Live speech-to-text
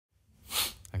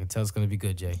tell it's gonna be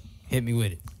good, Jay. Hit me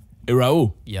with it. Hey,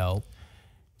 Raul. Yo.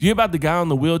 You hear about the guy on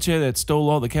the wheelchair that stole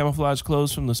all the camouflage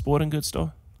clothes from the sporting goods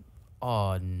store?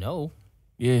 Oh, no.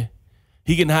 Yeah.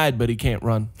 He can hide, but he can't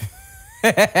run.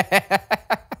 I'm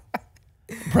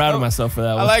proud of myself for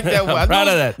that one. I like that one. I'm proud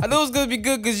of that. I knew it was going to be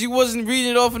good because you wasn't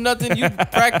reading it off or nothing. You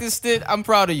practiced it. I'm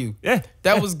proud of you. Yeah.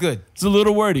 That was good. It's a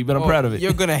little wordy, but I'm proud of it.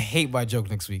 You're going to hate my joke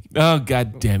next week. Oh,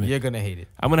 God damn it. You're going to hate it.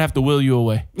 I'm going to have to will you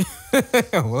away.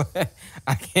 Well,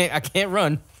 I can't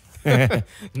run.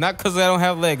 Not because I don't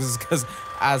have legs. It's because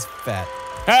I was fat.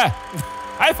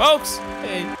 Hi, folks.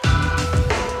 Hey.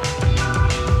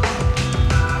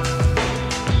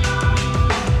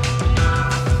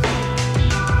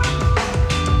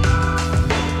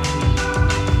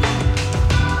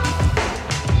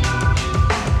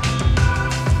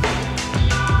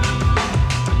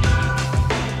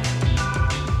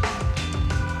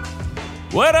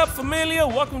 What up, familia?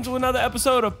 Welcome to another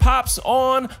episode of Pops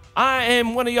On. I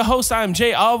am one of your hosts. I am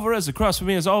Jay Alvarez. Across from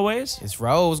me, as always, It's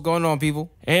Raul. What's going on,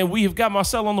 people? and we have got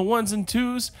Marcel on the ones and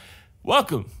twos.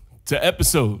 Welcome to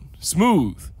episode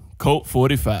Smooth Colt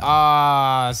 45.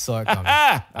 I saw it coming.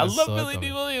 I love saw it Billy D.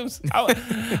 coming. Williams.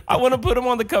 I want to put him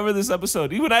on the cover of this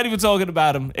episode. We're not even talking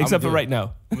about him, except for do it. right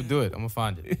now. I'm going to do it. I'm going to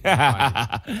find it.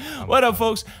 What up,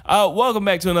 folks? Welcome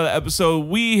back to another episode.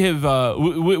 We have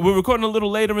we're recording a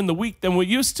little later in the week than we're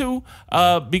used to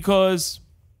because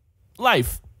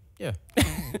life. Yeah.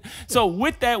 So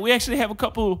with that, we actually have a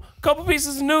couple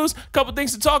pieces of news, couple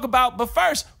things to talk about. But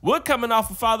first, we're coming off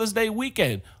of Father's Day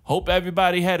weekend. Hope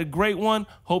everybody had a great one.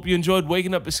 Hope you enjoyed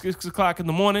waking up at 6 o'clock in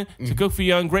the morning to cook for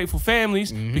your ungrateful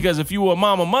families. Because if you were a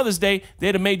mom on Mother's Day,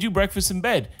 they'd have made you breakfast in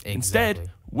bed. Exactly.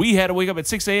 Instead, we had to wake up at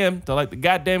 6 a.m. to light the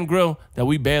goddamn grill that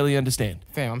we barely understand.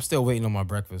 Fam, I'm still waiting on my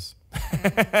breakfast.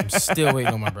 I'm still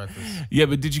waiting on my breakfast. Yeah,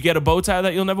 but did you get a bow tie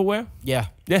that you'll never wear? Yeah.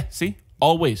 Yeah, see?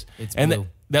 Always. It's and blue.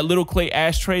 That little clay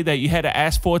ashtray that you had to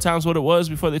ask 4 times what it was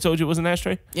before they told you it was an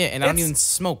ashtray? Yeah, and I don't even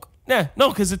smoke. Yeah, no,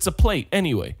 because it's a plate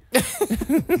anyway.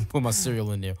 Put my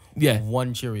cereal in there. Yeah.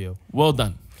 One Cheerio. Well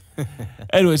done.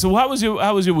 Anyway, so how was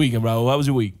your weekend, bro? How was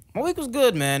your week? My week was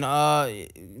good, man.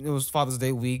 It was Father's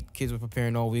Day week. Kids were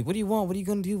preparing all week. What do you want? What are you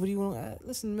gonna do? What do you want?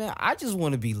 Listen, man, I just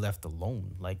want to be left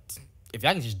alone. Like, if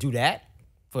I can just do that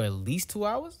for at least 2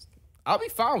 hours, I'll be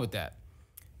fine with that.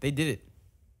 They did it.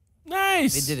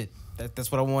 Nice. They did it.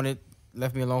 That's what I wanted.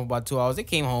 Left me alone for about 2 hours. They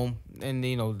came home and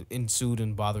ensued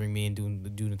and bothering me and doing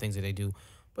the things that they do.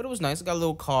 But it was nice. I got a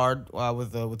little card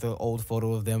with the old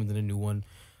photo of them and then a new one.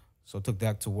 So I took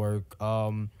that to work.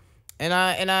 And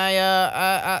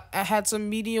I had some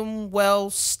medium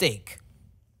well steak.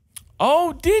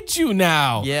 Oh, did you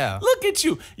now? Yeah. Look at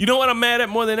you. You know what I'm mad at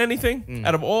more than anything?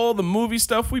 Out of all the movie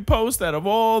stuff we post, out of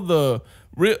all the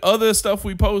other stuff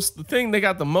we post, the thing that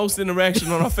got the most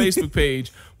interaction on our Facebook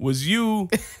page was you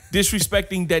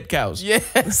disrespecting dead cows.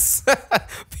 Yes.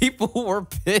 People were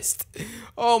pissed.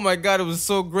 Oh my God, it was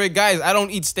so great. Guys, I don't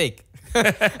eat steak.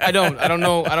 I don't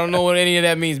know what any of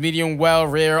that means. Medium well,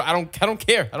 rare. I don't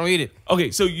care. I don't eat it.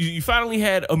 Okay, so you finally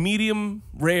had a medium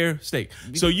rare steak.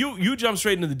 So you jumped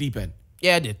straight into the deep end.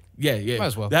 Yeah, I did. Yeah. Might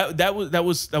as well. That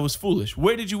was foolish.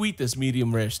 Where did you eat this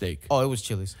medium rare steak? Oh, it was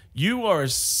Chili's. You are a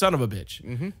son of a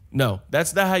bitch. No,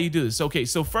 that's not how you do this. Okay,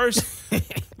 so first,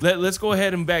 let's go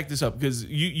ahead and back this up because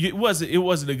it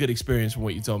wasn't a good experience from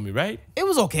what you told me, right? It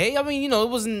was okay. I mean, it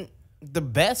wasn't the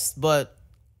best, but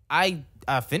I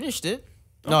finished it.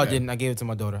 No, I Okay. didn't. I gave it to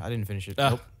my daughter. I didn't finish it.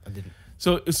 Nope, I didn't.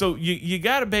 So you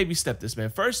got to baby step this,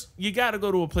 man. First, you got to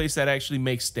go to a place that actually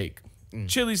makes steak.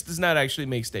 Chili's does not actually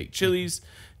make steak. Chili's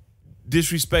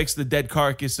disrespects the dead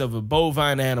carcass of a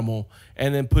bovine animal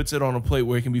and then puts it on a plate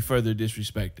where it can be further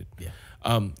disrespected. Yeah.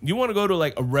 You want to go to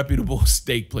like a reputable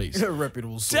steak place. A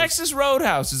reputable source. Texas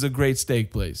Roadhouse is a great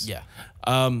steak place. Yeah.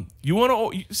 You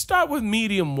want to start with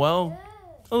medium well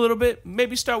a little bit.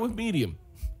 Maybe start with medium.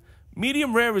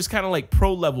 Medium rare is kind of like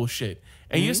pro level shit,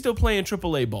 and you're still playing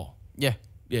AAA ball. Yeah.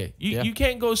 Yeah, you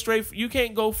can't go you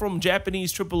can't go from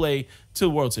Japanese AAA to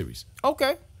World Series.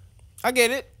 Okay. I get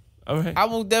it. All right. I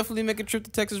will definitely make a trip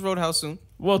to Texas Roadhouse soon.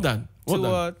 Well done.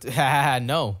 Well done.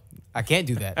 No, I can't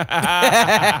do that.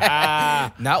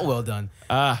 Not well done.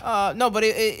 No, but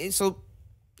so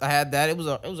I had that. I was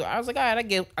like, all right, I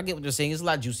get what you're saying. It's a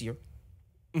lot juicier.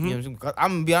 You know what I'm saying?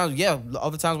 I'm gonna be honest. Yeah,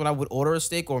 other times when I would order a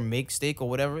steak or make steak or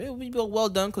whatever, it would be well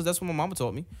done because that's what my mama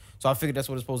taught me. So I figured that's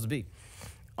what it's supposed to be.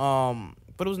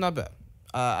 But it was not bad.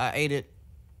 I ate it.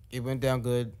 It went down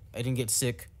good. I didn't get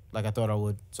sick like I thought I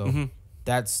would. So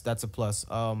that's a plus.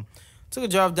 Took a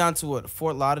drive down to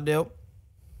Fort Lauderdale.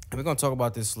 And we're gonna talk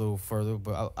about this a little further.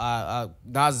 But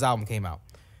Nas' album came out,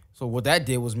 So what that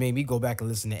did was made me go back and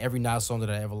listen to every Nas song that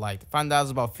I ever liked. Found out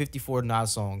there's about 54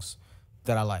 Nas songs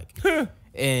that I like.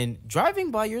 And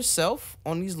driving by yourself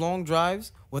on these long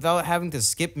drives without having to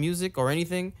skip music or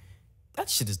anything, that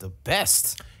shit is the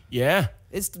best. Yeah.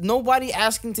 It's nobody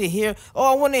asking to hear,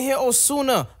 oh, I want to hear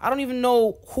Osuna. I don't even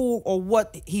know who or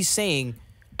what he's saying.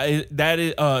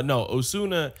 No,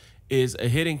 Osuna is a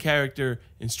hidden character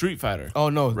in Street Fighter. Oh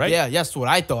no, right? Yeah, that's what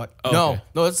I thought. Oh, okay.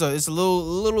 No, it's a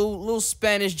little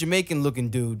Spanish Jamaican looking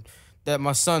dude that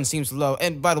my son seems to love.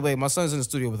 And by the way, my son's in the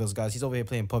studio with us guys. He's over here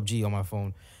playing PUBG on my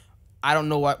phone. I don't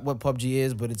know what PUBG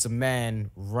is, but it's a man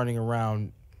running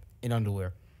around in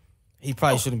underwear. He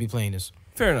probably shouldn't be playing this.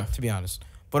 Fair enough, to be honest.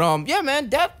 But yeah,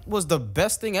 man, that was the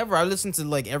best thing ever. I listened to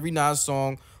like every Nas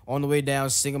song on the way down,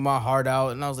 singing my heart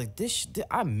out, and I was like,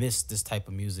 I miss this type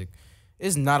of music.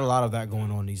 There's not a lot of that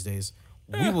going on these days.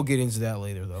 We will get into that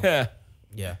later, though. Yeah.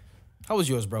 Yeah. How was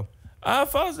yours, bro?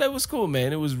 Father's Day was cool,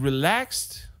 man. It was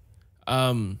relaxed.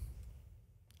 Really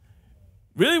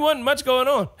wasn't much going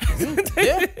on,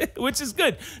 Yeah. which is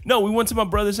good. No, we went to my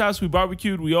brother's house. We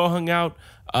barbecued. We all hung out.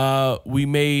 We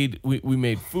made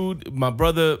food. My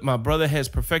brother has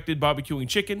perfected barbecuing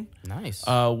chicken. Nice.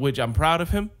 Which I'm proud of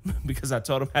him because I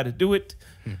taught him how to do it.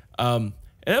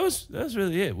 And that was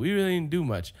really it. We really didn't do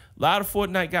much. A lot of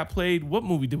Fortnite got played. What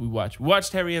movie did we watch? We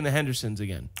watched Harry and the Hendersons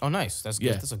again. Oh, nice. That's good.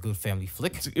 Yeah. That's a good family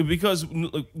flick. Because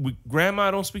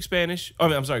Grandma don't speak Spanish.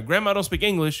 I'm sorry. Grandma don't speak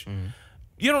English.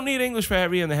 You don't need English for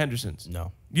Harry and the Hendersons.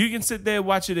 No. You can sit there,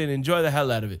 watch it, and enjoy the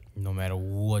hell out of it. No matter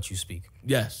what you speak.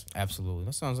 Yes. Absolutely.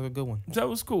 That sounds like a good one. That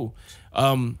was cool.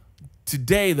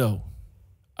 Today, though,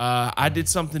 I did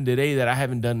something today that I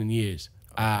haven't done in years.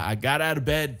 I got out of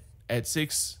bed at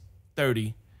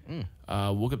 6:30,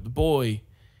 woke up the boy,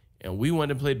 and we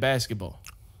went and played basketball.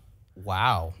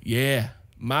 Wow. Yeah.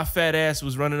 My fat ass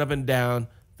was running up and down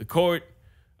the court,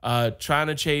 trying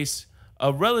to chase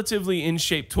a relatively in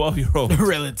shape 12-year-old.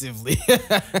 Relatively.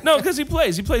 No, because he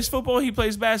plays football, he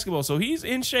plays basketball, so he's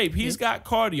in shape. He's got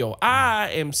cardio. I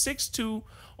am 6'2",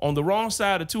 on the wrong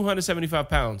side of 275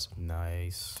 pounds.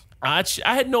 Nice. I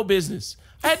had no business.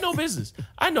 I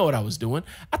know what I was doing.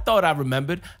 I thought I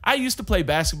remembered. I used to play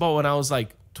basketball when I was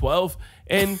like 12,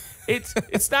 and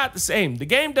it's not the same. The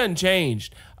game done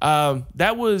changed.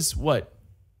 That was what,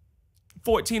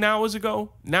 14 hours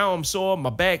ago. Now I'm sore, my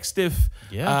back stiff.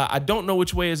 Yeah. I don't know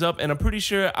which way is up, and I'm pretty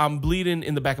sure I'm bleeding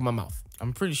in the back of my mouth.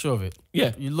 I'm pretty sure of it.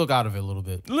 Yeah. You look out of it a little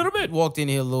bit. A little bit. Walked in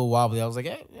here a little wobbly. I was like,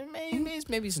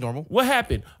 maybe it's normal. What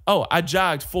happened? Oh, I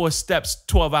jogged 4 steps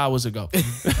 12 hours ago.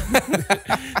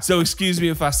 So excuse me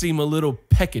if I seem a little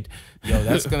pecked. Yo,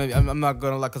 that's gonna. I'm not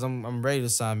gonna lie, because I'm ready to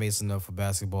sign Mason up for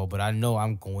basketball, but I know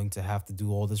I'm going to have to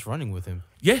do all this running with him.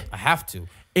 Yeah. I have to.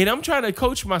 And I'm trying to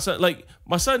coach my son. Like,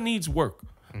 my son needs work.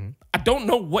 I don't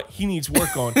know what he needs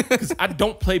work on because I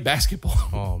don't play basketball.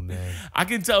 Oh, man. I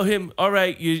can tell him, all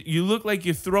right, you look like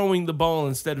you're throwing the ball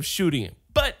instead of shooting it.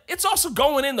 But it's also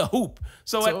going in the hoop.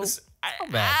 So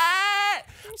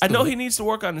I know he needs to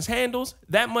work on his handles.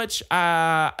 That much,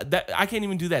 that I can't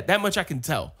even do that. That much I can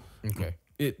tell. Okay.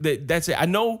 That's it. I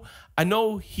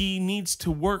know he needs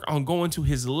to work on going to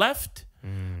his left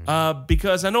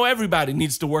because I know everybody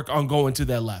needs to work on going to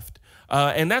their left.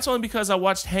 And that's only because I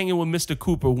watched Hanging with Mr.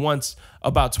 Cooper once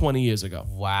about 20 years ago.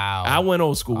 Wow. I went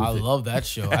old school with it. I love that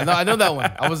show. I know that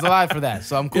one. I was alive for that,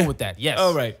 so I'm cool with that. Yes.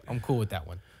 All right. I'm cool with that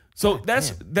one. So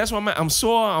that's why I'm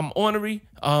sore, I'm ornery,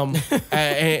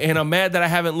 and I'm mad that I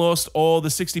haven't lost all the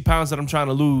 60 pounds that I'm trying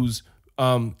to lose.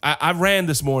 I ran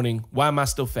this morning. Why am I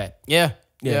still fat? Yeah.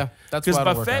 That's because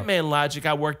by fat man logic,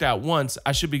 I worked out once.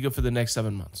 I should be good for the next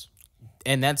 7 months.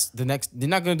 And that's the next. They're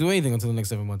not going to do anything until the next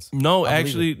 7 months. No,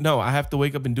 actually, no. I have to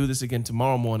wake up and do this again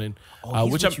tomorrow morning,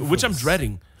 which I'm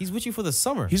dreading. He's with you for the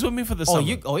summer. He's with me for the summer.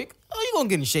 You gonna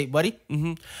get in shape, buddy?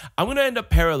 I'm gonna end up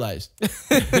paralyzed.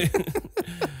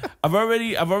 I've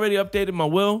already updated my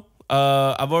will.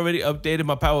 I've already updated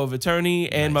my power of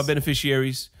attorney and my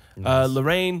beneficiaries. Nice.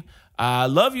 Lorraine, I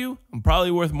love you. I'm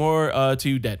probably worth more to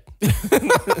you dead.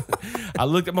 I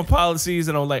looked at my policies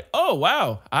and I was like, oh,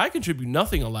 wow, I contribute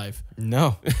nothing in life.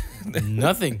 No,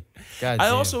 nothing. God I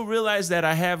damn. also realized that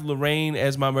I have Lorraine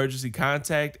as my emergency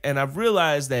contact, and I've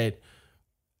realized that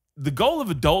the goal of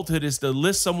adulthood is to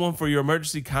list someone for your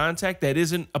emergency contact that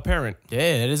isn't a parent.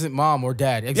 Yeah, that isn't mom or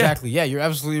dad. Exactly. Yeah, you're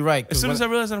absolutely right. As soon as I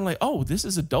realized that, I'm like, oh, this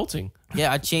is adulting.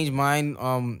 Yeah, I changed mine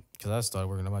because I started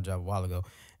working at my job a while ago.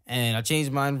 And I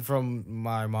changed mine from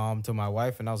my mom to my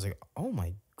wife, and I was like, oh,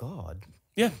 my God.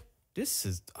 Yeah.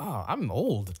 I'm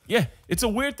old. Yeah, it's a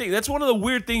weird thing. That's one of the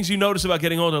weird things you notice about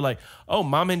getting older. Like, oh,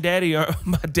 mom and daddy aren't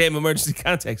my damn emergency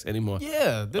contacts anymore.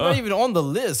 Yeah, they're not even on the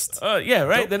list. Yeah,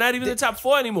 right. They're not even in the top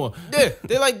 4 anymore. Yeah,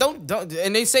 they're like, don't,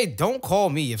 and they say, don't call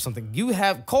me if something you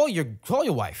have. Call your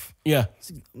wife. Yeah.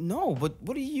 Like, no, but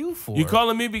what are you for? You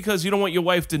calling me because you don't want your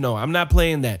wife to know. I'm not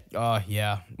playing that.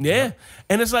 Yeah. Yeah,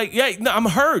 and it's like, yeah, no, I'm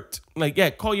hurt. Like, yeah,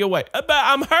 call your wife. But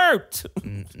I'm hurt.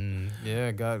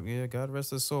 Yeah, God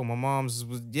rest her soul. My mom's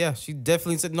she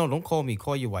definitely said, no, don't call me.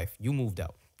 Call your wife. You moved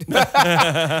out.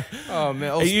 Oh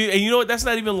man. And you know what? That's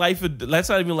not even life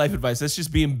advice. That's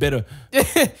just being bitter.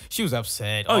 She was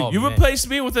upset. Oh, you replaced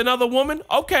me with another woman?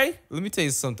 Okay. Let me tell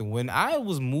you something. When I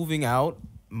was moving out,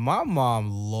 my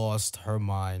mom lost her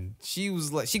mind. She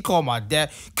was like, she called my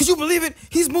dad. Could you believe it?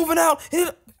 He's moving out.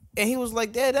 And he was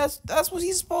like, Dad, that's what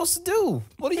he's supposed to do.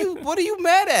 What are you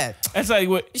mad at? That's like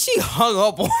what she hung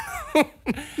up on him.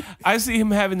 I see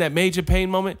him having that major pain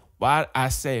moment. Why I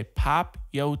said, pop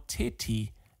your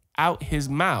titty out his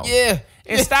mouth. Yeah.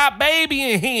 And stop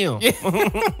babying him. Yeah.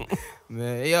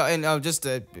 Man, yeah, and just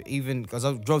even because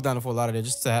I drove down to Fort Lauderdale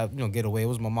just to have get away. It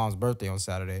was my mom's birthday on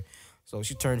Saturday, so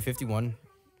she turned 51.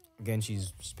 Again,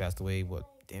 she's passed away. What?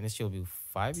 Damn, this she'll be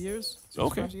 5 years.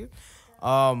 Okay. 5 years.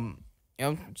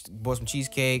 Bought some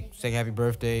cheesecake, sang happy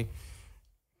birthday.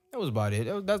 That was about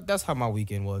it. That's how my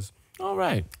weekend was. All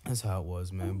right. That's how it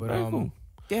was, man. But very cool.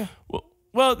 Yeah.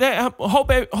 Well,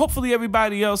 hopefully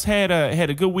everybody else had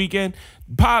a good weekend.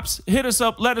 Pops, hit us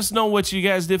up. Let us know what you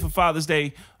guys did for Father's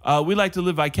Day. We like to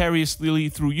live vicariously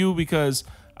through you because,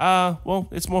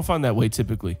 it's more fun that way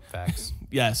typically. Facts.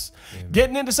 Yes. Yeah,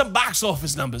 getting into some box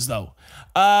office numbers though.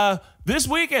 This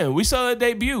weekend we saw the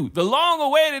debut, the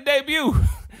long-awaited debut.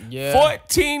 Yeah.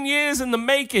 14 years in the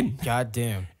making.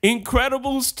 Goddamn.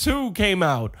 Incredibles 2 came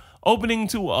out, opening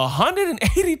to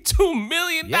 $182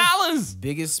 million. Yeah.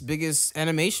 Biggest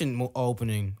animation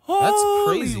opening. Holy, that's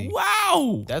crazy.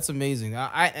 Wow. That's amazing.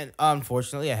 And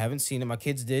unfortunately, I haven't seen it. My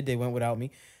kids did. They went without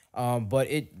me. But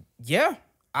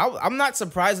I'm not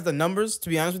surprised at the numbers, to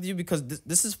be honest with you, because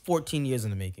this is 14 years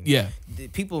in the making. Yeah. The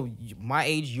people my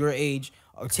age, your age,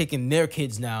 are taking their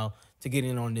kids now to get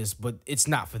in on this, but it's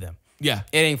not for them. Yeah.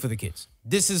 It ain't for the kids.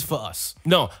 This is for us.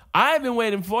 No, I've been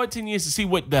waiting 14 years to see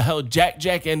what the hell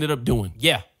Jack ended up doing.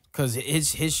 Yeah, because his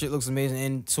shit looks amazing.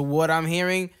 And to what I'm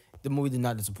hearing, the movie did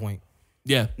not disappoint.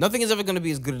 Yeah. Nothing is ever going to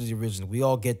be as good as the original. We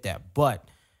all get that. But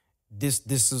this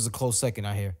is a close second,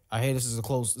 I hear. I hear this is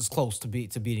close to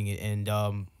beating it. And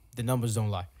the numbers don't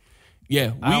lie.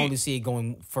 Yeah, I only see it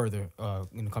going further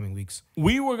in the coming weeks.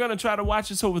 We were going to try to watch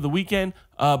this over the weekend,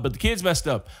 but the kids messed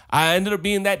up. I ended up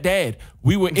being that dad.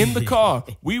 We were in the car.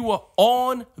 We were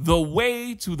on the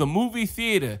way to the movie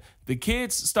theater. The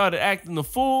kids started acting the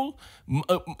fool.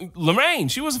 Lorraine,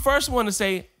 she was the first one to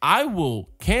say, I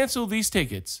will cancel these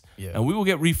tickets and we will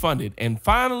get refunded. And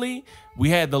finally,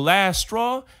 we had the last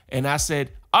straw, and I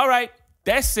said, all right,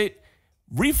 that's it.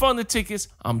 Refund the tickets.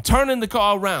 I'm turning the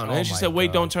car around. And then she said,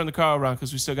 wait, don't turn the car around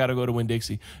because we still got to go to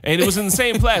Winn-Dixie. And it was in the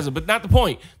same plaza, but not the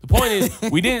point. The point is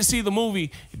we didn't see the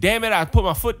movie. Damn it, I put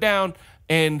my foot down,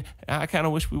 and I kind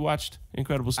of wish we watched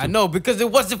Incredibles 2. I know, because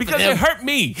it wasn't because it hurt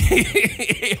me.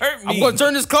 It hurt me. I'm going to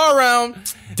turn this car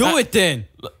around. Do it then.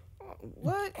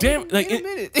 What? Damn, like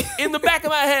in the back of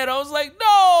my head, I was like,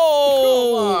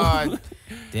 no. Come on.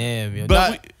 Damn, yo.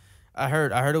 But I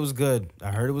heard it was good.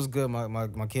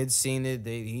 My kids seen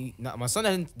it. My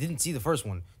son didn't see the first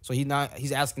one, so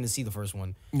he's asking to see the first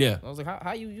one. Yeah. I was like,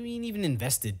 how you ain't even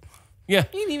invested? Yeah.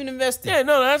 You ain't even invested. Yeah,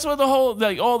 no, that's what the whole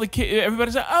all the kids,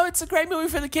 everybody's like, oh, it's a great movie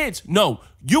for the kids. No,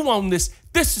 you own this.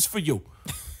 This is for you.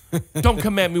 Don't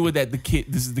come at me with that.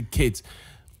 This is the kids.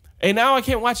 And now I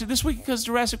can't watch it this week because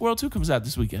Jurassic World 2 comes out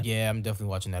this weekend. Yeah, I'm definitely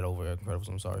watching that over Incredibles.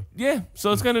 I'm sorry. Yeah,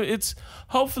 so it's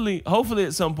hopefully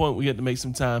at some point we get to make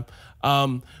some time.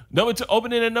 Number 2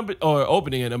 opening at number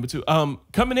 2.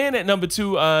 Coming in at number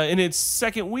 2 in its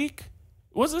second week.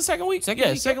 Was it the second week?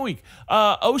 Second week.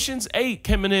 Ocean's 8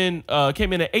 came in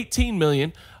at 18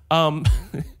 million.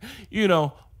 You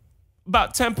know,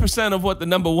 about 10% of what the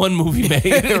number 1 movie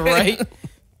made. Right?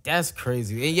 That's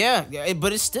crazy. And yeah,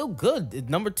 but it's still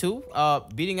good. Number 2,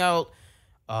 beating out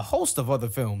a host of other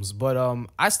films. But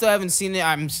I still haven't seen it.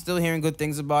 I'm still hearing good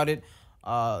things about it.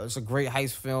 It's a great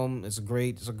heist film. It's a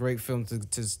great film to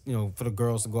for the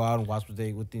girls to go out and watch with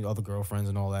the other girlfriends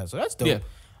and all that. So that's dope. Yeah.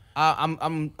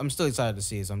 I'm still excited to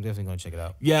see it, so I'm definitely gonna check it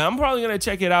out. Yeah, I'm probably gonna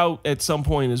check it out at some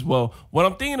point as well. What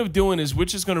I'm thinking of doing is we're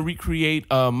just gonna recreate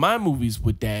my movies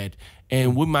with Dad,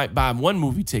 and we might buy 1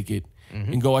 movie ticket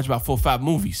and go watch about 4 or 5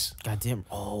 movies. Goddamn!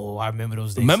 Oh, I remember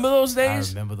those days. Remember those days?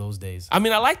 I remember those days. I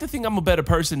mean, I like to think I'm a better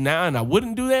person now, and I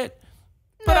wouldn't do that.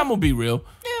 But I'm gonna be real.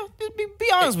 Yeah,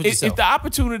 Be honest with yourself. If the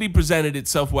opportunity presented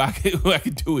itself where I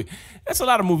could do it, that's a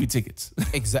lot of movie tickets.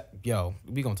 Yo,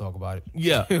 we gonna talk about it.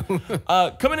 Yeah.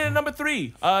 Coming in at number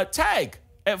 3, Tag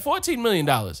at $14 million.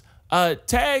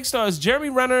 Tag stars Jeremy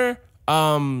Renner,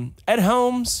 Ed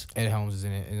Helms. Ed Helms is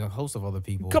in it, and a host of other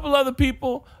people. A couple other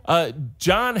people.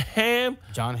 John Hamm.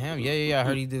 John Hamm, yeah. I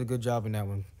heard he did a good job in that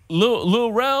one.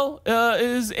 Lil Rel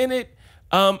is in it.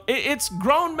 It's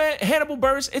grown men. Hannibal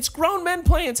Buress. It's grown men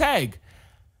playing tag.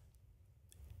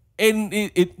 And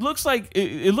it looks like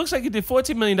it did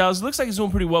 $14 million. It looks like it's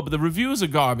doing pretty well, but the reviews are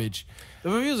garbage.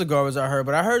 The reviews are garbage, I heard,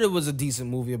 but I heard it was a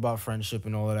decent movie about friendship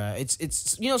and all of that.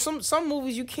 It's some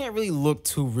movies you can't really look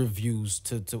to reviews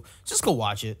to just go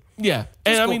watch it. Yeah,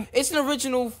 and I mean it's an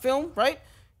original film, right?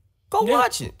 Go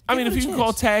watch it. I mean, if you can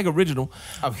call Tag original.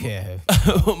 Oh, yeah.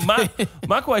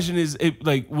 my question is,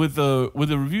 with the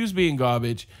reviews being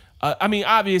garbage. I mean,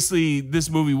 obviously, this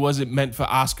movie wasn't meant for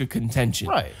Oscar contention,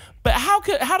 right? But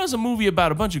how does a movie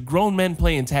about a bunch of grown men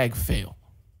playing tag fail?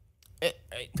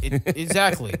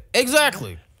 Exactly.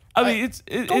 I mean,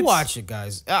 go watch it,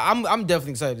 guys. I'm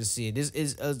definitely excited to see it.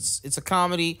 It's a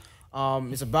comedy.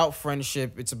 It's about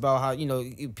friendship. It's about how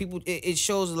people. It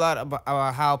shows a lot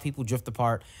about how people drift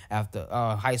apart after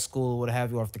high school, or what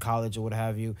have you, or after college, or what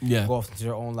have you. Yeah. Go off into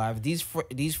their own life.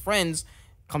 These friends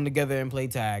come together and play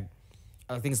tag.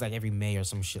 I think it's like every May or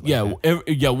some shit. Like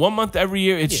that. 1 month every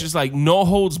year. It's just like no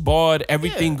holds barred.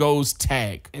 Everything goes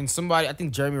tag. And I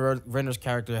think Jeremy Renner's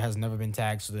character has never been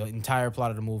tagged, so the entire plot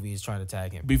of the movie is trying to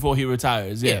tag him before he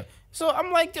retires. Yeah. So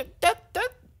I'm like,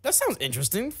 that sounds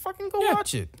interesting. Fucking go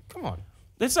watch it. Come on.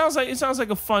 It sounds like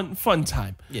a fun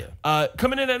time. Yeah.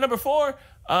 Coming in at number 4,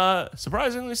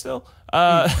 surprisingly still,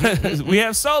 we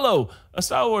have Solo, a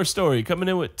Star Wars story, coming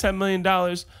in with $10 million.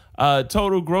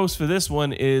 Total gross for this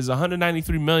one is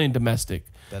 $193 million domestic.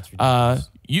 That's ridiculous.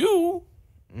 You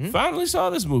finally saw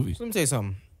this movie. So let me tell you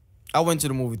something. I went to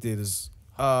the movie theaters.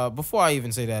 Before I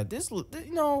even say that,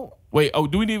 Wait. Oh,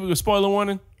 do we need a spoiler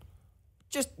warning?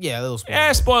 Just a little spoiler.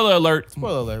 Yeah, spoiler alert.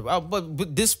 Spoiler alert.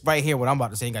 But this right here, what I'm about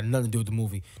to say, ain't got nothing to do with the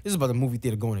movie. This is about the movie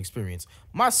theater going experience.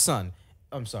 My son,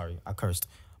 I'm sorry, I cursed.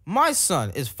 My son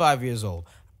is 5 years old.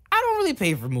 I don't really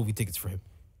pay for movie tickets for him.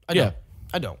 I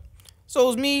don't. So it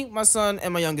was me, my son,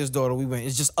 and my youngest daughter. We went.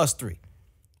 It's just us 3.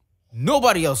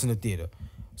 Nobody else in the theater.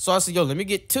 So I said, yo, let me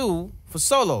get 2 for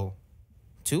Solo.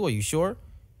 2? Are you sure?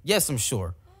 Yes, I'm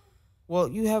sure. Well,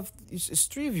 it's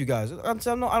 3 of you guys. I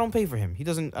said, no, I don't pay for him.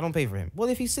 I don't pay for him. Well,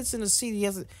 if he sits in the seat,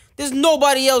 there's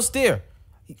nobody else there.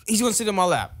 He's going to sit in my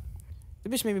lap. The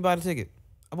bitch made me buy the ticket.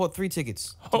 I bought 3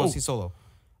 tickets to go see Solo.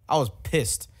 I was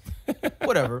pissed.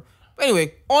 Whatever. But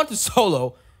anyway, on to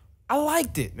Solo. I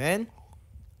liked it, man.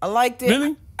 I liked it.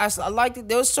 Really? I liked it.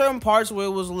 There were certain parts where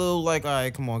it was a little like, all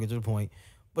right, come on, get to the point.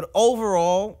 But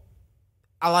overall,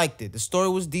 I liked it. The story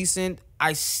was decent.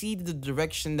 I see the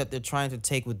direction that they're trying to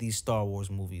take with these Star Wars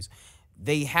movies.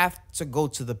 They have to go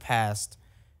to the past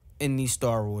in these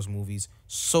Star Wars movies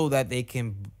so that they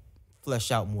can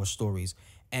flesh out more stories.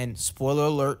 And spoiler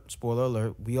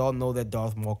alert, we all know that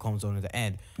Darth Maul comes on at the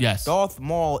end. Yes. Darth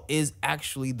Maul is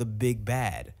actually the big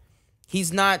bad.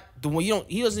 He's not the one you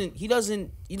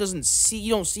don't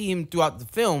see him throughout the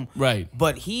film. Right.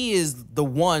 But he is the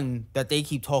one that they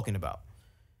keep talking about.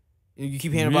 You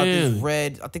keep hearing about this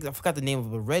Red, I forgot the name of it,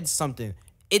 but Red something.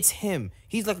 It's him.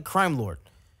 He's like a crime lord.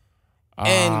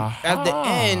 And at the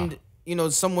end,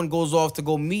 someone goes off to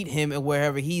go meet him and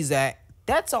wherever he's at.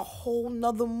 That's a whole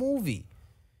nother movie.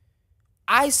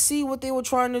 I see what they were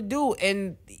trying to do.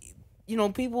 And,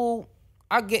 people,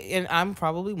 and I'm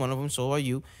probably one of them, so are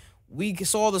you. We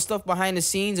saw the stuff behind the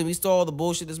scenes and we saw all the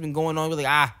bullshit that's been going on. We're like,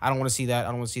 I don't want to see that. I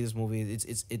don't want to see this movie.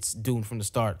 It's doomed from the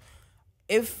start.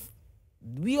 If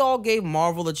we all gave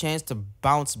Marvel a chance to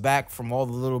bounce back from all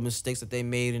the little mistakes that they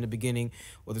made in the beginning,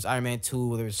 whether it's Iron Man 2,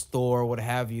 whether it's Thor, what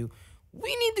have you,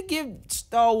 we need to give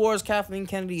Star Wars Kathleen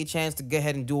Kennedy a chance to go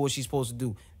ahead and do what she's supposed to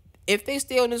do. If they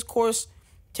stay on this course,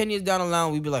 10 years down the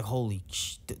line, we'd be like,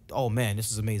 oh man,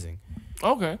 this is amazing.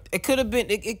 Okay. It could have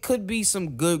been. It could be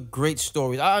some great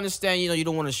stories. I understand. You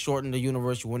don't want to shorten the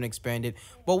universe. You want to expand it,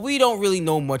 but we don't really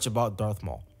know much about Darth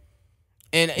Maul.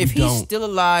 And if he's still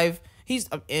alive,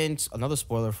 and another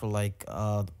spoiler for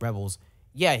Rebels.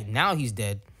 Yeah, now he's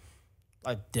dead.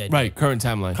 Dead. Right. Current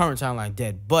timeline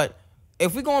dead. But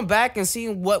if we're going back and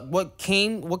seeing what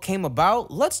came about,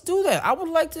 let's do that. I would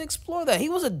like to explore that. He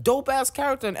was a dope ass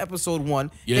character in Episode 1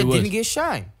 that didn't get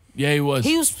shine. Yeah, he was.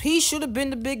 He should have been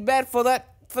the big bad for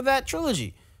that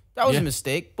trilogy. That was a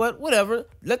mistake, but whatever.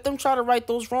 Let them try to right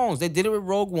those wrongs. They did it with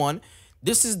Rogue One.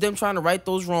 This is them trying to right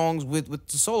those wrongs with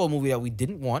the Solo movie that we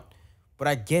didn't want, but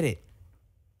I get it.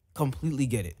 Completely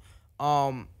get it.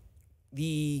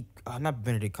 not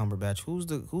Benedict Cumberbatch.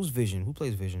 Who's Vision? Who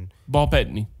plays Vision? Paul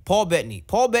Bettany. Paul Bettany.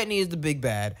 Paul Bettany is the big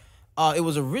bad. It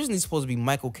was originally supposed to be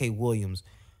Michael K. Williams.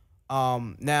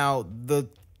 Now the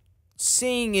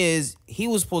seeing is he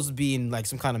was supposed to be in like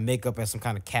some kind of makeup as some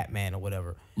kind of Catman or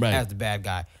whatever, right, as the bad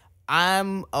guy.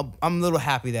 I'm a little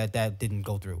happy that didn't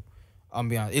go through. I'm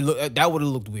be honest. That would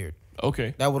have looked weird.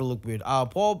 Okay, that would have looked weird.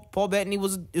 Paul Bettany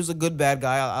was a good bad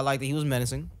guy. I liked that he was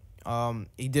menacing.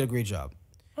 He did a great job.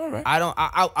 All right.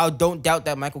 I don't doubt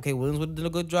that Michael K. Williams would have done a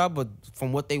good job, but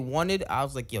from what they wanted, I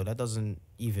was like, yo, that doesn't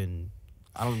even.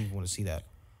 I don't even want to see that.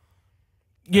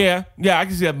 Yeah, I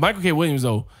can see that. Michael K. Williams,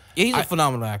 though. Yeah, he's a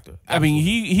phenomenal actor. Absolutely. I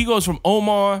mean, he goes from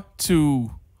Omar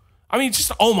to,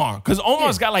 just Omar, because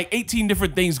Omar's got like 18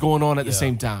 different things going on at the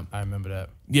same time. I remember that.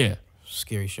 Yeah.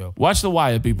 Scary show. Watch The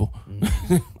Wire, people.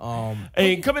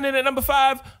 And coming in at number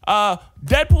 5,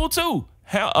 Deadpool 2.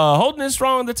 Holding it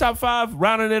strong in the top 5,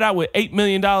 rounding it out with $8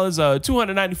 million,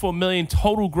 $294 million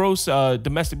total gross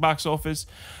domestic box office.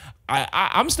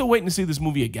 I'm still waiting to see this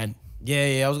movie again.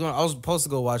 Yeah. I was supposed to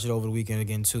go watch it over the weekend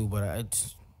again too, but I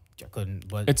couldn't.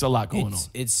 But it's a lot going on.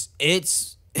 It's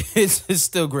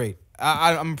still great.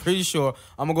 I'm pretty sure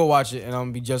I'm gonna go watch it and I'm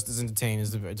gonna be just as entertained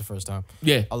as the first time.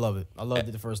 Yeah, I love it. I loved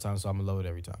it the first time, so I'm gonna love it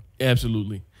every time.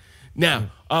 Absolutely.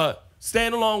 Now,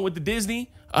 staying along with the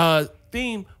Disney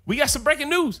theme, we got some breaking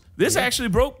news. This actually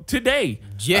broke today.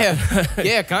 Yeah,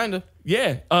 yeah, kind of.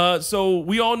 Yeah. So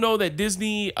we all know that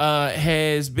Disney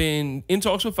has been in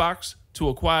talks with Fox to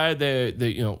acquire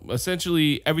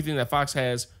essentially everything that Fox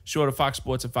has, short of Fox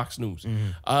Sports and Fox News.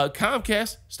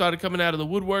 Comcast started coming out of the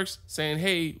woodworks saying,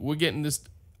 hey, we're getting this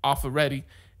offer ready,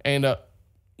 and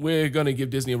we're going to give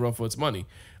Disney a run for its money.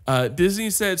 Disney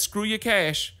said, screw your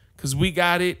cash, because we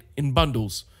got it in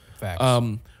bundles. Facts.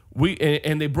 And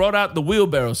they brought out the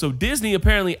wheelbarrow. So Disney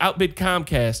apparently outbid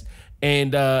Comcast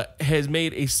and has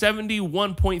made a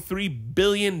 $71.3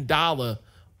 billion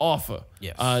offer.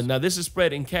 Yes. Now, this is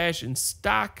spread in cash and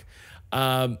stock.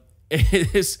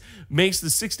 This makes the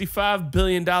 $65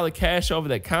 billion cash offer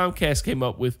that Comcast came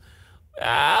up with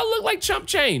look like chump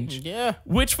change. Yeah.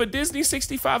 Which for Disney,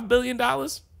 $65 billion?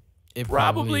 It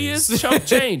probably is chump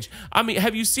change. I mean,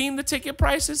 have you seen the ticket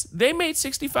prices? They made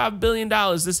 $65 billion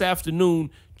this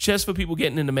afternoon just for people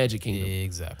getting in the Magic Kingdom. Yeah,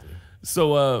 exactly.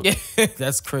 So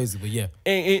that's crazy, but yeah.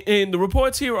 And the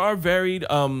reports here are varied.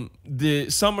 Some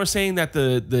are saying that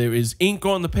there is ink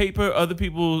on the paper.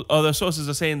 Other sources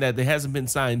are saying that it hasn't been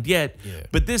signed yet. Yeah.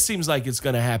 But this seems like it's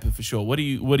gonna happen for sure. What do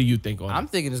you think on it? I'm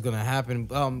thinking it's gonna happen.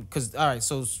 Because all right,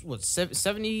 so what?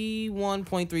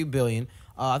 71.3 billion.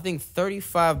 I think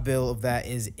 35 bill of that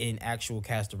is in actual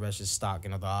cash. The rest is stock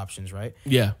and other options, right?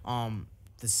 Yeah.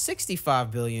 The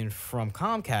 65 billion from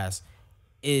Comcast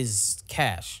is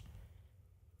cash.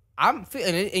 And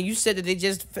you said that they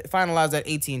just finalized that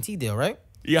AT&T deal, right?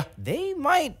 Yeah. They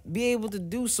might be able to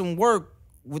do some work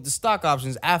with the stock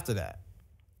options after that.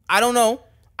 I don't know.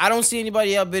 I don't see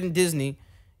anybody outbidding Disney.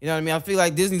 You know what I mean? I feel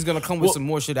like Disney's gonna come with some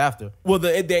more shit after. Well,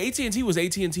 the AT&T was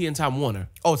AT&T and Time Warner.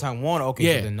 Oh, Time Warner. Okay,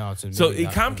 yeah. So then no, so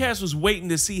Comcast was waiting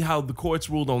to see how the courts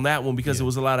ruled on that one because there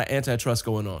was a lot of antitrust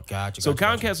going on. Gotcha. So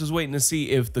Comcast was waiting to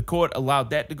see if the court allowed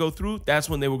that to go through. That's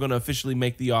when they were going to officially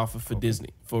make the offer for Disney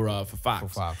for Fox. For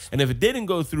Fox. And if it didn't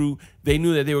go through, they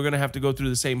knew that they were going to have to go through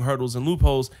the same hurdles and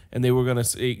loopholes, and they were going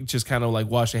to just kind of like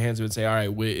wash their hands of it and say, all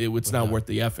right, it's not worth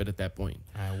the effort at that point.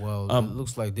 All right. Well, it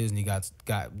looks like Disney got.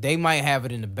 They might have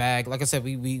it in the bag. Like I said,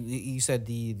 you said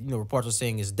the reports are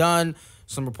saying it's done.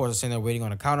 Some reports are saying they're waiting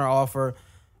on a counter offer.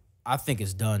 I think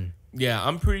it's done. Yeah,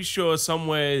 I'm pretty sure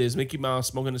somewhere there's Mickey Mouse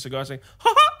smoking a cigar saying,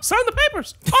 ha ha, sign the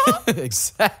papers. Ha ha.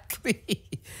 Exactly.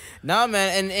 Nah,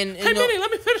 man. And hey, Minnie,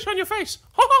 let me finish on your face.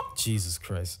 Ha ha. Jesus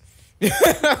Christ.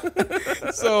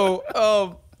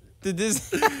 So,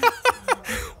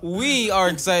 we are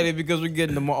excited because we're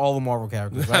getting all the Marvel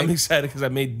characters, right? I'm excited because I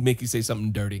made Mickey say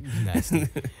something dirty. Nasty.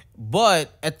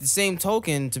 But at the same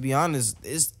token, to be honest,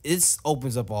 it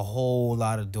opens up a whole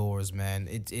lot of doors, man.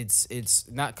 It's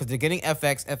not because they're getting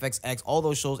FX, FXX, all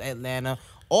those shows, Atlanta,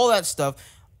 all that stuff.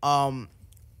 And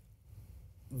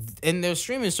their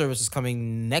streaming service is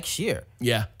coming next year.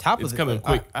 Yeah, It's coming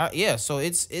quick. Yeah, so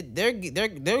they're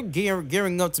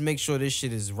gearing up to make sure this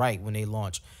shit is right when they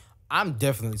launch. I'm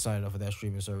definitely signing up for that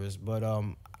streaming service, but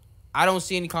I don't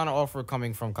see any kind of offer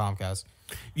coming from Comcast.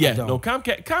 Yeah, no,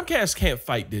 Comcast can't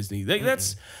fight Disney.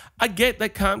 I get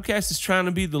that Comcast is trying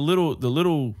to be the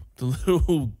little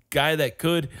guy that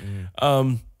could,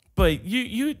 but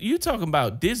you talking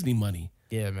about Disney money?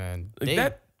 Yeah, man.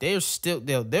 Like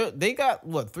They got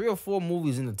what 3 or 4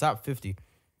 movies in the top 50.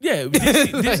 Yeah,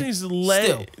 Disney's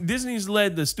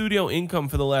led the studio income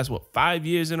for the last 5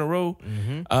 years in a row.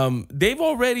 They've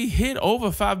already hit over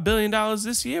 $5 billion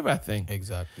this year, I think.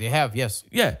 Exactly, they have. Yes.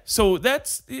 Yeah, so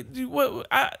that's what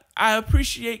I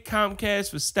appreciate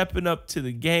Comcast for stepping up to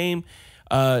the game,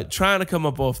 trying to come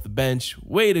up off the bench.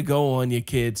 Way to go on you,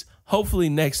 kids. Hopefully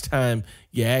next time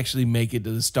you actually make it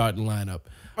to the starting lineup.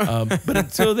 But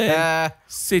until then,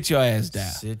 sit your ass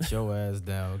down. Sit your ass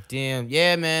down. Damn.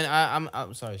 Yeah, man.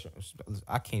 I'm sorry.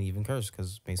 I can't even curse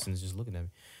because Mason's just looking at me.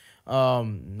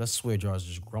 That swear jar is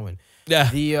just growing. Yeah.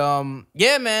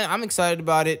 Yeah, man. I'm excited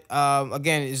about it.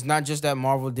 Again, it's not just that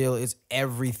Marvel deal. It's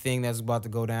everything that's about to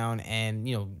go down. And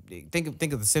you know, think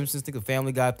of The Simpsons. Think of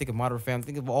Family Guy. Think of Modern Family.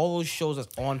 Think of all those shows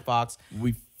that's on Fox.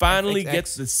 We finally get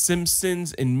the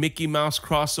Simpsons and Mickey Mouse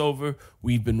crossover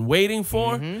we've been waiting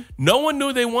for. No one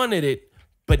knew they wanted it,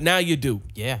 but now you do.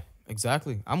 Yeah,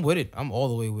 exactly. I'm with it. I'm all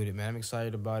the way with it, man. I'm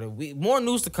excited about it. More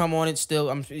news to come on it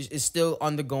still. It's still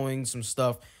undergoing some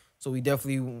stuff, so we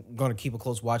definitely gonna keep a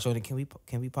close watch on it. Can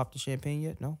we pop the champagne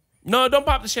yet? No, don't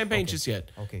pop the champagne just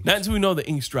yet. Okay. Not until we know the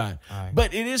ink's dry. Right.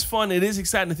 But it is fun. It is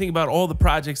exciting to think about all the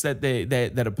projects that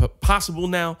are possible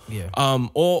now. Yeah.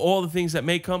 All the things that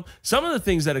may come. Some of the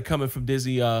things that are coming from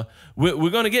Disney. We're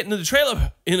gonna get into the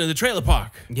trailer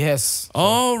park. Yes.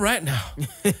 All right now.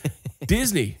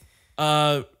 Disney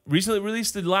recently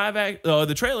released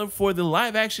the trailer for the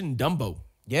live action Dumbo.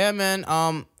 Yeah, man.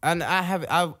 And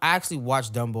I actually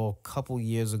watched Dumbo a couple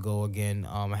years ago again.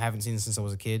 I haven't seen it since I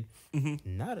was a kid.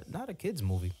 Not a kid's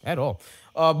movie at all.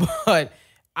 But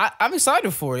I'm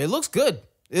excited for it. It looks good.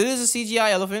 It is a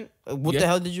CGI elephant. What the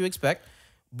hell did you expect?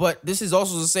 But this is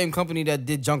also the same company that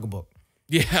did Jungle Book.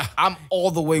 Yeah, I'm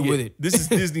all the way with it. This is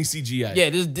Disney CGI. Yeah,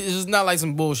 this is not like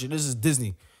some bullshit. This is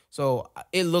Disney. So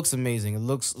it looks amazing. It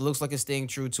looks like it's staying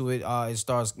true to it. It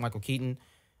stars Michael Keaton,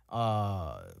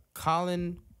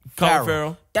 Colin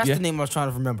Farrell. That's the name I was trying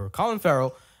to remember. Colin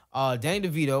Farrell, Danny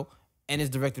DeVito, and it's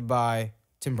directed by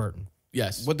Tim Burton.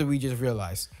 Yes. What did we just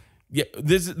realize? Yeah,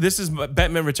 this is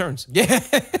Batman Returns. Yeah.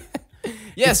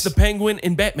 Yes. It's the Penguin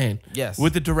and Batman. Yes.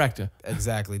 With the director.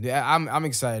 Exactly. Yeah, I'm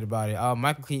excited about it.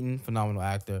 Michael Keaton, phenomenal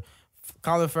actor.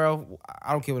 Colin Farrell,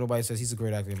 I don't care what nobody says. He's a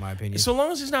great actor in my opinion. So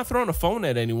long as he's not throwing a phone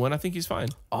at anyone, I think he's fine.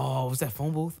 Oh, was that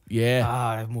Phone Booth? Yeah.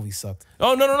 That movie sucked.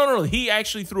 Oh, no. He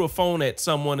actually threw a phone at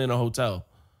someone in a hotel.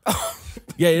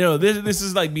 Yeah, you know, this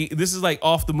is like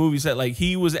off the movie set. Like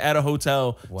he was at a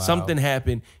hotel, something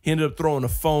happened. He ended up throwing a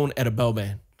phone at a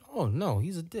bellman. Oh no,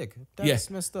 he's a dick. That's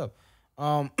messed up.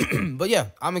 But yeah,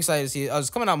 I'm excited to see it. It's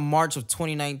coming out March of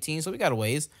 2019, so we got a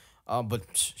ways. But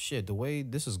shit, the way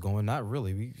this is going, not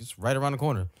really. It's right around the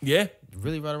corner. Yeah,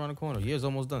 really right around the corner. Year's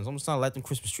almost done. It's almost time to light them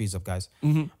Christmas trees up, guys.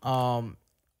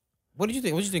 What did you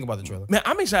think? What did you think about the trailer? Man,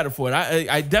 I'm excited for it.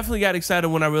 I definitely got excited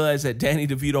when I realized that Danny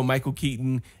DeVito, Michael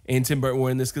Keaton, and Tim Burton were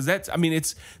in this, because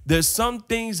there's some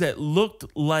things that looked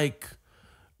like,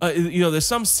 there's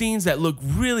some scenes that look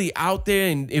really out there,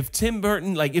 and if Tim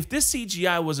Burton, if this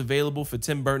CGI was available for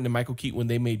Tim Burton and Michael Keaton when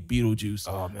they made Beetlejuice,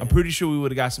 I'm pretty sure we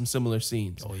would have got some similar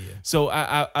scenes. Oh yeah. So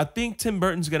I think Tim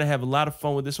Burton's gonna have a lot of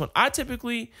fun with this one.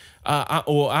 I'm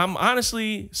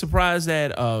honestly surprised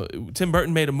that Tim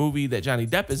Burton made a movie that Johnny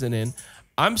Depp isn't in.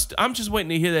 I'm just waiting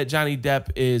to hear that Johnny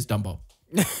Depp is Dumbo.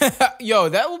 Yo,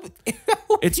 that will be.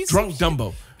 It's Drunk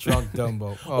Dumbo. Drunk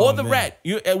Dumbo. Oh, or the rat.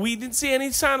 We didn't see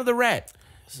any sign of the rat.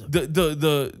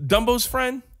 The Dumbo's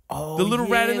friend, the little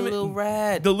rat in the little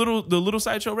rat, the little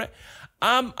sideshow rat.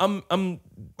 I'm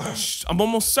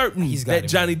almost certain that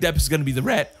Johnny Depp is gonna be the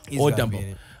rat or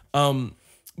Dumbo.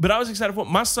 But I was excited for it.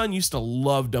 My son used to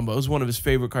love Dumbo. It was one of his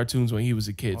favorite cartoons when he was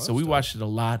a kid. So we watched it a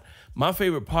lot. My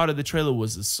favorite part of the trailer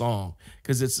was the song,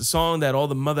 because it's the song that all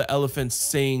the mother elephants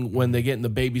sing when they're getting the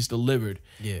babies delivered.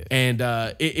 Yeah. And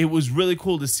it was really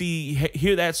cool to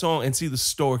hear that song and see the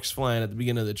storks flying at the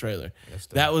beginning of the trailer.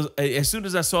 That was, as soon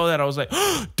as I saw that, I was like,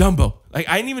 oh, Dumbo. I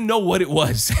didn't even know what it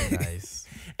was. Nice.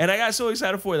 And I got so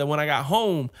excited for it that when I got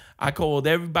home, I called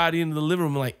everybody into the living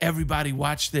room, like, everybody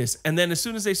watch this. And then as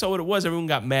soon as they saw what it was, everyone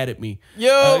got mad at me.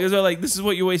 Yo! Because they're like, this is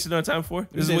what you're wasting our time for?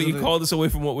 This is what you called us away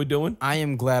from what we're doing? I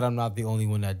am glad I'm not the only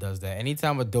one that does that.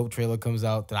 Anytime a dope trailer comes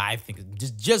out that I think is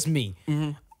just me,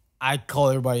 I call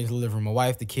everybody into the living room, my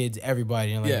wife, the kids,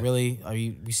 everybody. And really?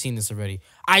 We've seen this already.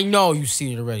 I know you've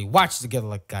seen it already. Watch it together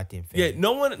like goddamn family. Yeah,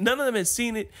 none of them had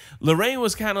seen it. Lorraine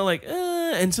was kind of like,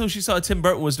 until she saw Tim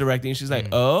Burton was directing. She's like,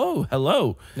 oh,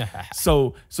 hello.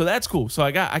 So that's cool. So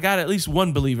I got at least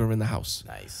one believer in the house.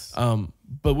 Nice.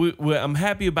 I'm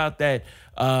happy about that.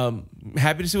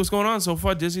 Happy to see what's going on so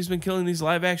far. Disney's been killing these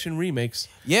live action remakes.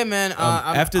 Yeah, man.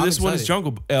 After this I'm one is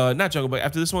excited. not Jungle, but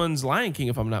after this one's Lion King,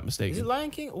 if I'm not mistaken. Is it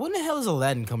Lion King? When the hell is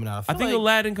Aladdin coming out? I think like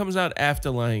Aladdin comes out after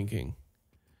Lion King.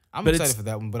 I'm excited for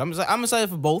that one, but I'm excited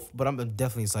for both. But I'm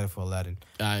definitely excited for Aladdin.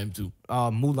 I am too.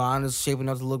 Mulan is shaping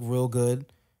up to look real good.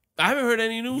 I haven't heard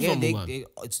any news on Mulan.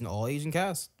 It's an all Asian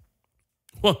cast.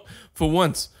 Well, for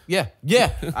once. Yeah.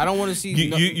 I don't want to see.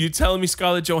 You telling me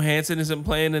Scarlett Johansson isn't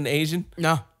playing an Asian?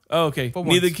 No. Oh, okay. For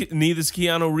Neither's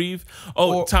Keanu Reeves.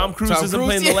 Oh, Or Tom Cruise isn't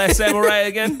playing The Last Samurai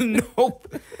again?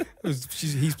 Nope.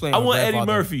 He's playing. I want Eddie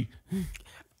Murphy.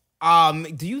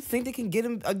 Do you think they can get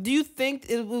him? Do you think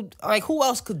it would, like, who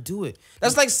else could do it?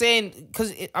 That's like saying,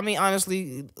 because I mean,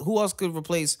 honestly, who else could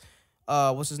replace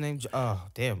what's his name?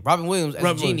 Robin Williams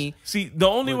as Genie. See, the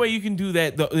only way you can do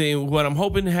that, what I'm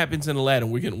hoping happens in Aladdin,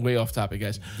 we're getting way off topic,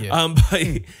 guys. Yeah. But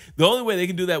the only way they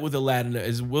can do that with Aladdin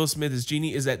as Will Smith as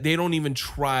Genie is that they don't even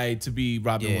try to be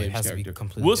Robin Williams' it has character. to be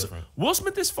completely different. Will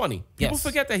Smith is funny. People Yes.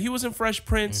 forget that he was in Fresh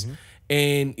Prince,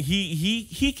 and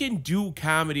he can do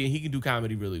comedy, and he can do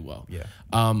comedy really well. Yeah.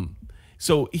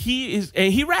 So he is,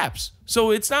 and he raps. So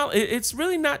it's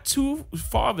really not too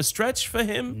far of a stretch for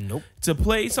him to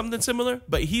play something similar,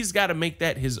 but he's got to make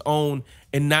that his own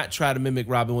and not try to mimic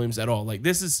Robin Williams at all. Like,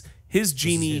 this is his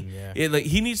Genie. Like,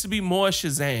 he needs to be more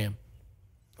Shazam.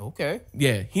 Okay.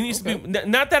 Yeah, he needs to be.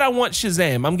 Not that I want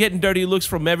Shazam. I'm getting dirty looks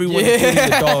from everyone, including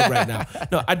the dog right now.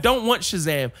 No, I don't want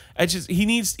Shazam. He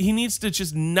needs to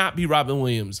just not be Robin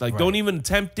Williams. Like, don't even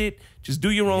attempt it. Just do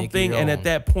your own thing. And at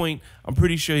that point, I'm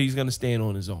pretty sure he's gonna stand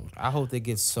on his own. I hope they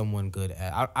get someone good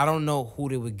at. I don't know who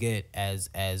they would get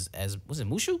as was it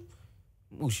Mushu?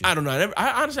 Mushu. I don't know.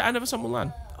 Honestly, I never saw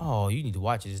Mulan. Oh, you need to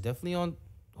watch it. It's definitely on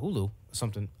Hulu or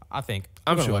something. I think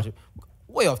I'm gonna sure. watch it.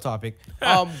 Way off topic.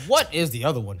 What is the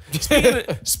other one?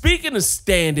 Speaking of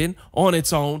standing on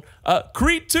its own,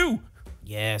 Creed 2.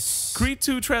 Yes. Creed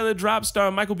 2 trailer dropped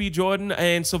starring Michael B. Jordan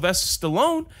and Sylvester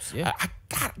Stallone. Yeah.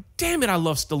 God damn it, I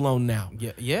love Stallone now.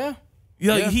 Yeah. Yeah.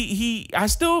 Yeah, I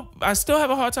still have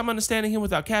a hard time understanding him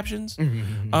without captions.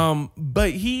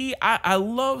 But I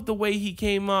love the way he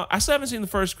came up. I still haven't seen the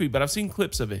first Creed, but I've seen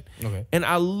clips of it. Okay. And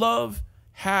I love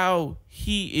how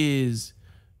he is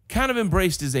kind of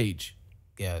embraced his age.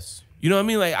 Yes. You know what I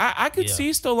mean? Like, I could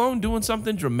see Stallone doing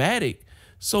something dramatic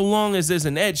so long as there's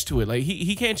an edge to it. Like,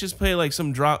 he can't just play like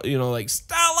some drop, like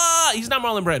Stella. He's not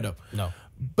Marlon Brando. No.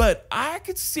 But I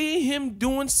could see him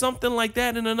doing something like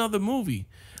that in another movie.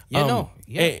 Yeah,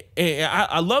 And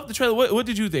I love the trailer. What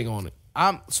did you think on it?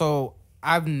 So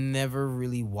I've never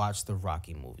really watched the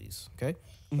Rocky movies. Okay,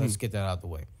 let's get that out of the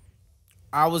way.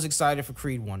 I was excited for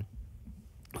Creed 1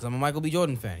 because I'm a Michael B.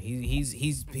 Jordan fan.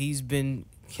 He's been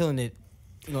killing it,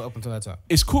 up until that time.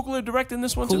 Is Coogler directing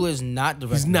this one too? Coogler is not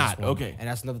directing. He's not. This one, okay, and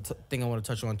that's another thing I want to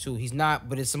touch on too. He's not,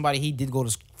 but it's somebody he did go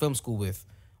to film school with,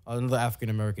 another African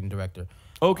American director.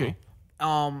 Okay.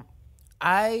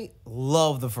 I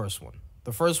love the first one.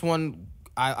 The first one,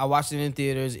 I watched it in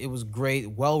theaters. It was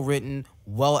great, well written,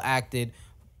 well acted.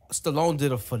 Stallone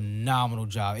did a phenomenal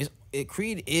job.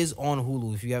 Creed is on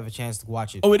Hulu if you have a chance to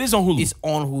watch it. Oh, it is on Hulu. It's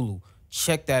on Hulu.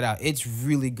 Check that out. It's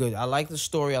really good. I like the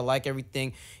story. I like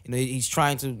everything. He's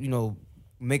trying to,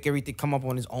 make everything come up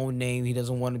on his own name. He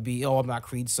doesn't want to be, I'm not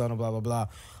Creed's son, or blah, blah,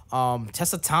 blah.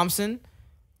 Tessa Thompson,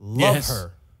 love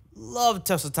her. Love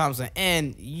Tessa Thompson.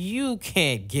 And you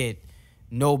can't get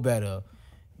no better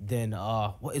than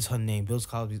what is her name? Bill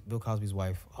Cosby's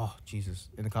wife. Oh, Jesus.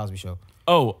 In the Cosby Show.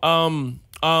 Oh,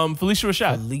 Felicia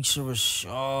Rashad. Felicia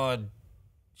Rashad.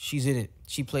 She's in it.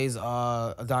 She plays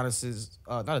Adonis's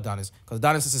not Adonis, because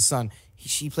Adonis is his son.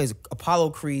 She plays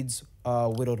Apollo Creed's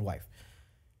widowed wife.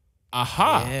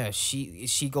 Aha. Yeah,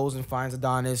 she goes and finds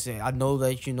Adonis, and I know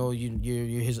that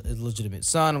you're his legitimate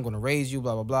son. I'm gonna raise you,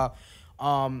 blah blah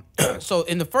blah. So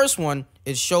in the first one,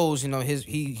 it shows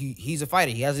he's a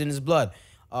fighter. He has it in his blood.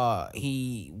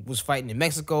 He was fighting in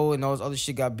Mexico, and all this other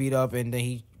shit got beat up, and then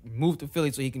he moved to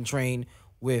Philly so he can train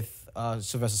with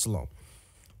Sylvester Stallone.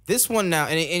 This one now,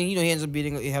 and he ends up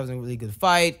having a really good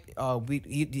fight.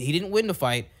 He didn't win the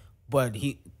fight, but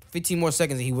 15 more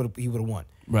seconds he would have won.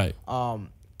 Right.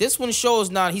 This one shows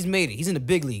now he's made it. He's in the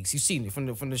big leagues. You've seen it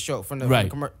from the show, from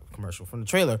the commercial, from the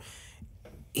trailer.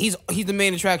 He's the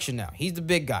main attraction now. He's the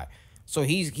big guy. So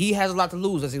he has a lot to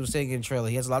lose, as he was saying in the trailer.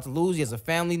 He has a lot to lose. He has a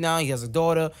family now. He has a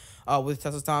daughter with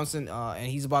Tessa Thompson, and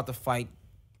he's about to fight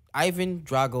Ivan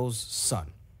Drago's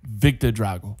son. Victor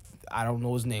Drago. I don't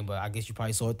know his name, but I guess you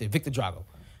probably saw it there. Victor Drago.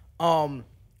 I'm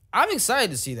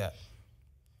excited to see that.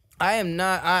 I am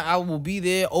not. I will be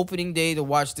there opening day to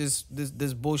watch this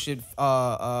bullshit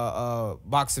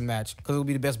boxing match because it'll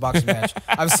be the best boxing match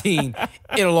I've seen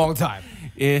in a long time.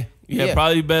 Yeah.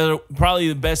 Probably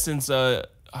the best since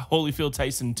Holyfield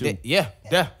Tyson too. Yeah,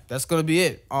 that's gonna be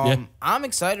it. I'm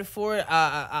excited for it.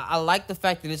 I like the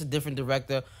fact that it's a different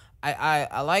director.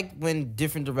 I like when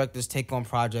different directors take on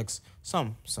projects.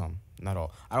 Some, not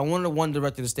all. I don't want one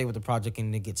director to stay with the project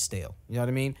and it gets stale. You know what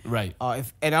I mean? Right.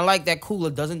 And I like that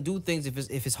Coogler doesn't do things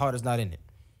if his heart is not in it.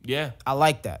 Yeah. I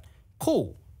like that.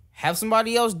 Cool. Have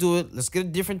somebody else do it. Let's get a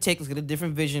different take. Let's get a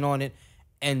different vision on it,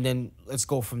 and then let's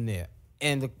go from there.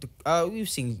 And we've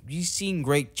seen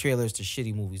great trailers to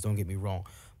shitty movies. Don't get me wrong,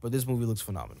 but this movie looks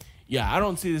phenomenal. Yeah, I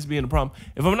don't see this being a problem.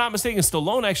 If I'm not mistaken,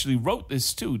 Stallone actually wrote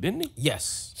this too, didn't he?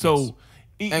 Yes. So,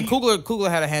 and Coogler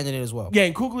had a hand in it as well. Yeah,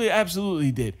 and Coogler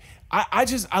absolutely did.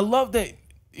 I love that.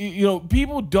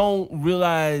 People don't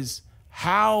realize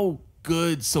how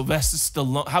good Sylvester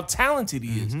Stallone, how talented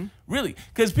he is, really.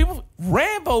 Because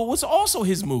Rambo was also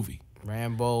his movie.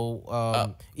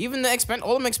 Rambo, even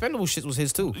all them Expendable shit was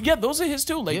his too. Yeah, those are his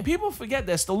too. Like people forget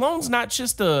that Stallone's not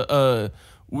just a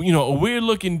weird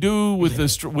looking dude with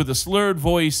a slurred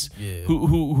voice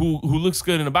who looks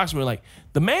good in a boxing ring. Like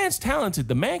the man's talented.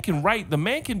 The man can write. The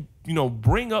man can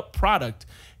bring up product.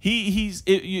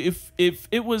 If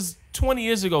it was 20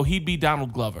 years ago, he'd be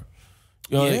Donald Glover.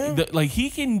 He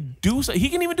can do. He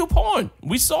can even do porn.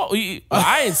 We saw.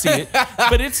 I didn't see it,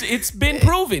 but it's been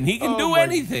proven he can do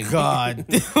anything. God,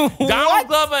 Donald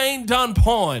Glover ain't done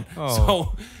porn.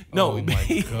 So no. Oh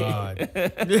my God.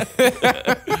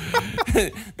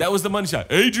 That was the money shot.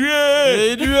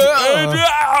 Adrian.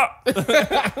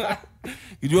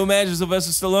 Could you imagine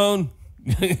Sylvester Stallone?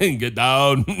 Get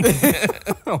down.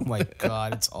 Oh my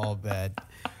God, it's all bad.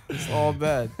 It's all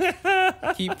bad.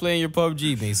 Keep playing your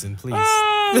PUBG, Mason, please.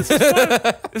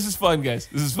 This is fun, guys.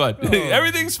 This is fun.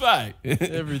 Everything's fine.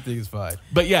 Everything's fine.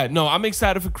 But yeah, no, I'm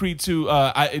excited for Creed 2.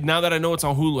 Now that I know it's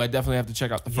on Hulu, I definitely have to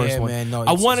check out the first one. Man, no,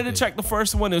 I wanted to check the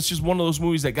first one. It's just one of those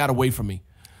movies that got away from me.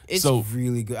 It's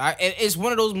really good. It's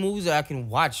one of those movies that I can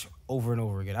watch over and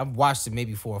over again. I've watched it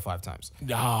maybe 4 or 5 times.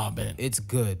 Ah, man. It's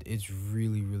good. It's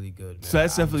really, really good, man. So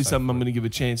that's definitely something I'm going to give a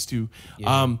chance to.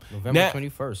 Yeah, November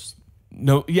 21st.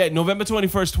 November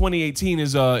 21st, 2018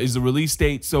 is the release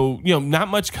date. So, not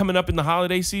much coming up in the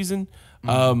holiday season.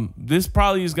 This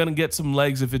probably is going to get some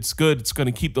legs. If it's good, it's going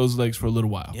to keep those legs for a little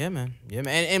while. Yeah, man.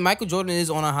 And Michael Jordan is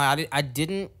on a high. I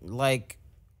didn't like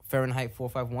Fahrenheit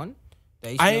 451.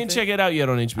 I didn't check it out yet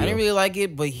on HBO. I didn't really like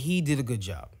it, but he did a good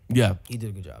job. Yeah. He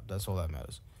did a good job. That's all that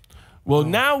matters. Well,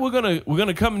 now we're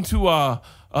gonna come into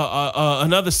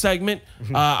another segment.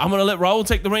 I'm gonna let Raul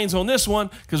take the reins on this one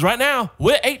because right now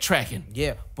we're 8-tracking.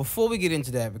 Yeah. Before we get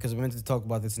into that, because I meant to talk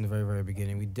about this in the very, very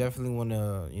beginning, we definitely want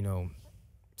to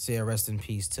say a rest in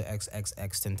peace to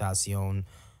XXXTentacion,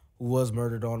 who was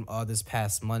murdered on this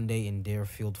past Monday in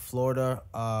Deerfield, Florida,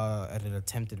 at an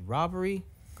attempted robbery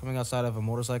coming outside of a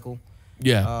motorcycle.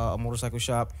 Yeah. A motorcycle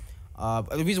shop.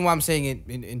 The reason why I'm saying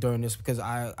it during this because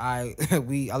I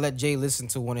let Jay listen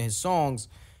to one of his songs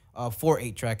for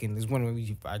 8-tracking. It's one of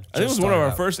I think it was one of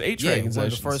our first 8-tracking sessions. One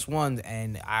of the first ones,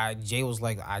 and Jay was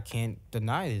like, I can't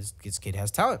deny this kid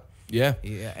has talent. Yeah.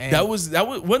 And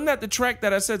wasn't that the track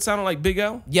that I said sounded like Big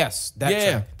L? Yes,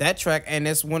 that track, and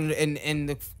that's one. And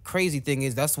the crazy thing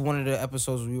is that's one of the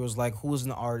episodes where we was like, who is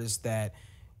an artist that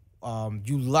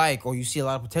you like or you see a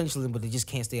lot of potential in, but they just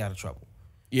can't stay out of trouble.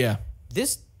 Yeah.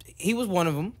 He was one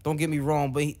of them. Don't get me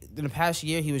wrong, but in the past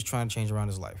year, he was trying to change around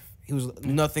his life. He was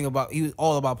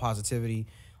all about positivity.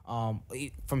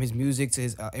 From his music to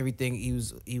his everything,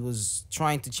 he was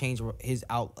trying to change his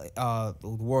the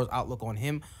world's outlook on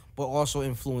him, but also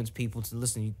influence people to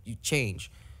listen. You change,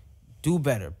 do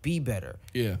better, be better.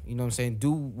 Yeah, you know what I'm saying.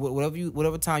 Do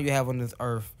whatever time you have on this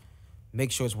earth,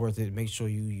 make sure it's worth it. Make sure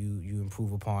you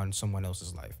improve upon someone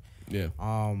else's life. Yeah.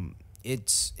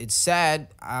 It's sad.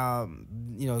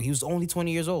 He was only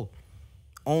 20 years old.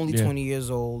 20 years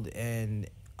old, and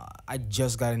I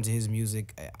just got into his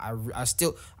music. I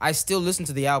still listen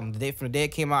to the album. From the day it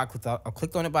came out, I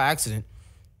clicked on it by accident,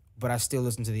 but I still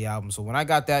listen to the album. So when I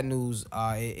got that news,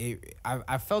 I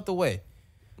felt the way.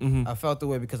 Mm-hmm. I felt the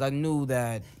way because I knew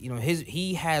that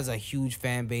he has a huge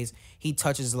fan base. He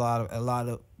touches a lot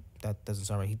of that doesn't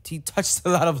sound right. He touched a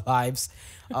lot of lives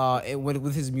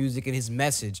with his music and his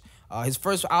message. His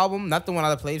first album, not the one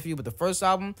I played for you, but the first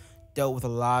album dealt with a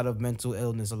lot of mental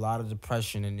illness, a lot of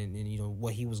depression, and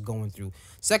what he was going through.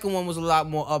 Second one was a lot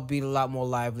more upbeat, a lot more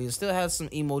lively. It still has some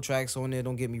emo tracks on there,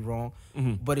 don't get me wrong,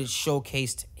 but it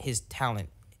showcased his talent.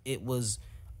 It was,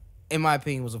 in my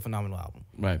opinion, was a phenomenal album.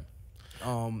 Right.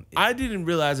 I didn't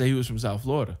realize that he was from South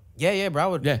Florida. Yeah,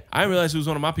 bro. Yeah, I didn't realize he was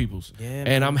one of my peoples. Yeah, and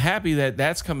man. I'm happy that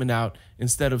that's coming out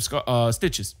instead of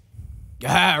Stitches.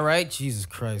 Ah, right? Jesus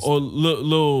Christ. Or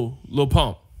Lil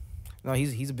Pump. No,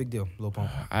 he's a big deal, Lil Pump.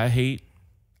 I hate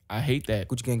that.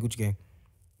 Gucci gang.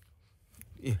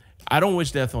 Yeah. I don't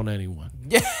wish death on anyone.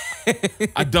 Yeah.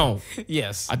 I don't.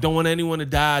 Yes. I don't want anyone to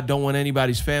die. I don't want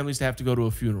anybody's families to have to go to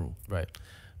a funeral. Right.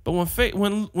 But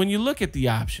when you look at the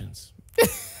options,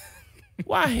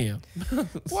 why him?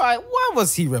 Why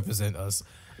was he represent us?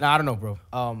 Nah, I don't know, bro.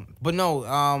 But no,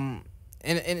 and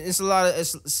it's a lot of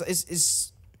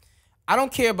it's I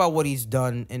don't care about what he's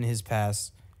done in his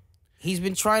past. He's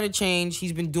been trying to change.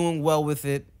 He's been doing well with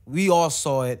it. We all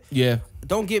saw it. Yeah.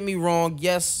 Don't get me wrong.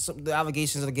 Yes, the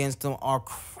allegations against him are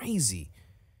crazy,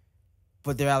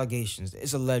 but they're allegations.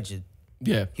 It's alleged.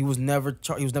 Yeah. He was never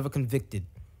convicted.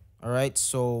 All right.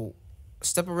 So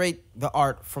separate the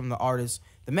art from the artist.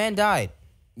 The man died.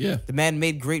 Yeah. The man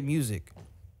made great music.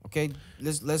 Okay.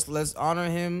 Let's honor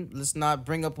him. Let's not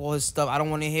bring up all his stuff. I don't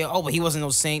want to hear, oh, but he wasn't no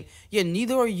saint. Yeah,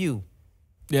 neither are you.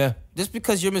 Yeah. Just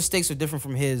because your mistakes are different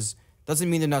from his doesn't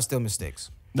mean they're not still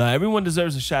mistakes. No, everyone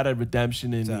deserves a shot at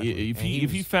redemption, and Exactly.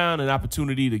 if he found an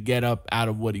opportunity to get up out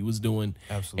of what he was doing,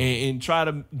 Absolutely, and try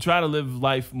to live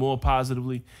life more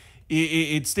positively,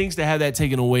 it stinks to have that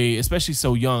taken away, especially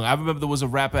so young. I remember there was a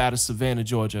rapper out of Savannah,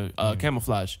 Georgia,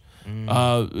 Camouflage.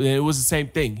 It was the same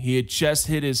thing. He had just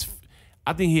hit his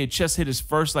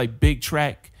first like big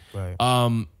track. Right.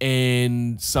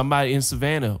 And somebody in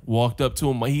Savannah walked up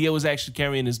to him. He was actually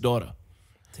carrying his daughter.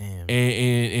 Damn.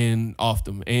 And off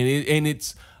them. And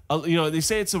it's they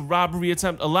say it's a robbery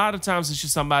attempt. A lot of times it's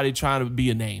just somebody trying to be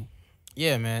a name.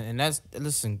 Yeah, man. And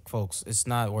listen, folks, it's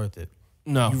not worth it.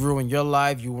 No. You ruined your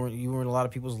life. You ruined a lot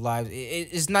of people's lives.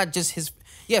 It's not just his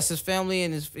family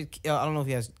and his. I don't know if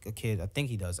he has a kid. I think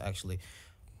he does actually,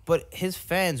 but his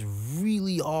fans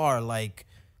really are like,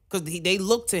 because they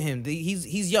look to him.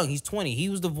 He's young. He's 20. He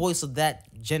was the voice of that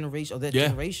generation.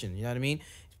 Generation. You know what I mean?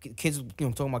 Kids,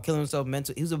 talking about killing himself.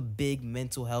 He was a big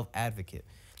mental health advocate.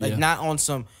 Like not on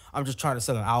some, I'm just trying to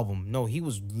sell an album. No, he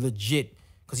was legit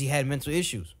because he had mental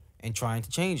issues and trying to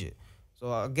change it.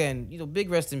 So again, big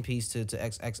rest in peace to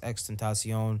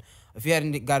XXXTentacion. If you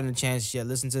hadn't gotten a chance yet,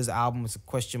 listen to his album. It's a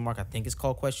question mark. I think it's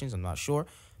called Questions. I'm not sure.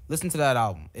 Listen to that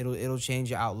album. It'll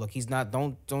change your outlook. He's not.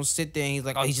 Don't sit there and he's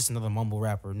like, oh, he's just another mumble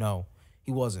rapper. No,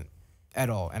 he wasn't at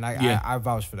all. And I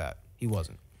vouch for that. He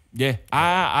wasn't. Yeah,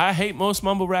 I hate most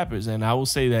mumble rappers, and I will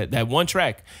say that one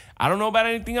track. I don't know about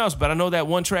anything else, but I know that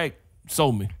one track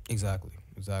sold me. Exactly.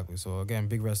 So again,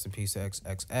 big rest in peace to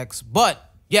XXX. But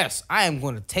yes, I am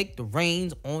going to take the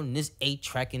reins on this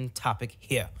 8-tracking topic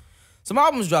here. Some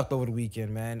albums dropped over the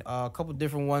weekend, man. A couple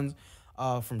different ones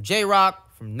from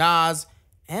J-Rock, from Nas,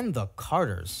 and the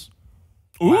Carters.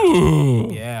 Ooh.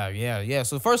 Wow. Yeah.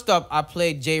 So first up, I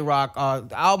played J-Rock.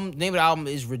 The name of the album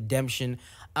is Redemption.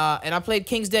 And I played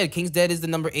King's Dead. King's Dead is the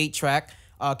number 8 track.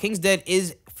 King's Dead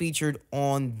is featured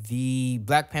on the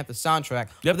Black Panther soundtrack.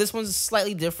 Yep. But this one's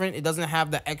slightly different. It doesn't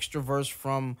have the extra verse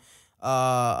from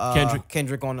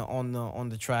Kendrick on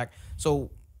the track. So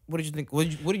what did you think? What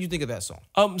did you think of that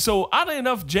song? So oddly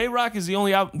enough, J-Rock is the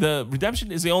only album. The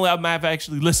Redemption is the only album I've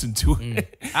actually listened to.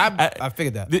 I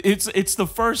figured that. It's the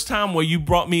first time where you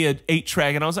brought me an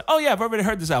 8-track, and I was like, oh yeah, I've already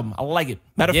heard this album. I like it.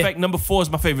 Matter of fact, number 4 is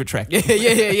my favorite track.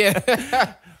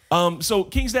 Yeah. So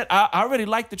King's Dead, I already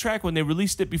liked the track when they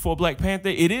released it before Black Panther.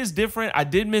 It is different. I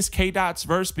did miss K-Dot's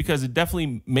verse because it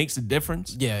definitely makes a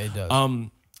difference. Yeah, it does.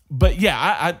 But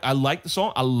yeah, I like the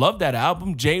song. I love that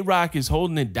album. J-Rock is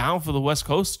holding it down for the West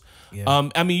Coast. Yeah.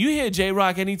 I mean, you hear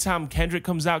J-Rock anytime Kendrick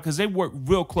comes out because they work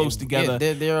real close together.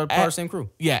 Yeah, they're a part of the same crew.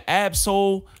 Yeah,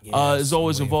 Ab-Soul is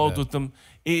always involved with them.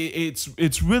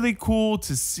 It's really cool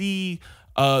to see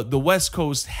the West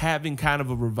Coast having kind of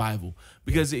a revival,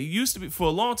 because it used to be, for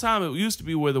a long time, it used to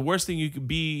be where the worst thing you could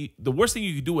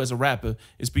do as a rapper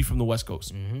is be from the West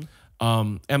Coast.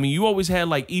 I mean, you always had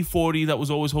like E40 that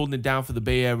was always holding it down for the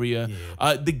Bay Area.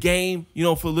 The Game,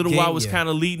 for a little while was kind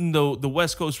of leading the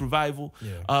West Coast revival.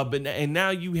 But now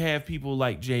you have people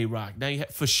like J-Rock. Now you have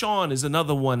Fashawn is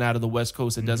another one out of the West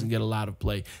Coast that doesn't get a lot of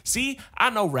play. See, I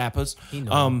know rappers. He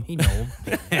know him.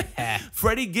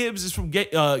 Freddie Gibbs is from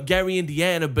Gary,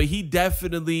 Indiana, but he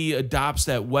definitely adopts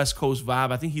that West Coast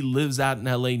vibe. I think he lives out in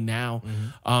LA now.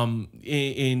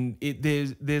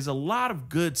 There's a lot of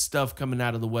good stuff coming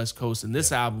out of the West Coast. And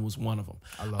this album was one of them.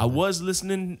 I was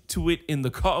listening to it in the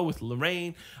car with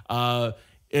Lorraine. A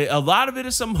lot of it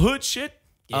is some hood shit.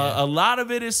 A lot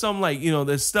of it is some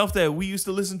the stuff that we used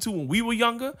to listen to when we were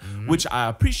younger, which I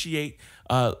appreciate.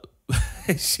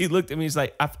 she looked at me. She's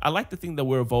like, I like to think that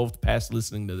we're evolved past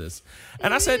listening to this.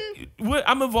 And I said,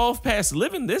 I'm evolved past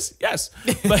living this. Yes.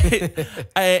 But,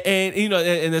 and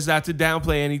it's not to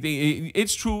downplay anything.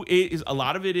 It's true. It is, a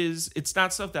lot of it is, it's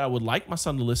not stuff that I would like my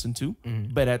son to listen to,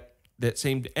 but at that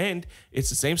same end, it's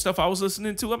the same stuff I was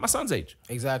listening to at my son's age.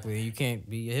 Exactly. You can't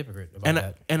be a hypocrite about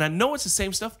that. And I know it's the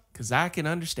same stuff because I can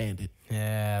understand it.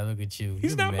 Yeah, look at you.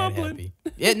 He's not mumbling. Happy.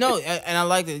 Yeah, no, and I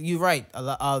like it. You're right.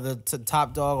 The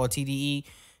Top Dog or TDE,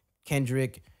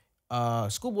 Kendrick,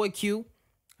 Schoolboy Q,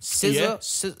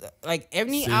 SZA, like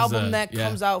any album that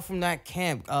comes out from that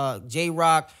camp.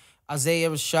 J-Rock, Isaiah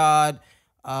Rashad,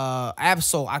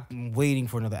 Absol. I'm waiting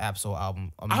for another Absol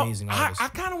album. Amazing artist. I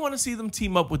kind of want to see them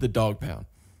team up with the Dog Pound.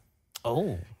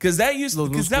 Oh, because that used to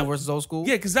new school versus old school.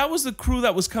 Yeah, because that was the crew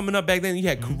that was coming up back then. You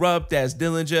had Corrupt, as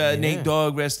Dillinger, Nate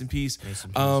Dogg, rest in peace.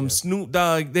 Snoop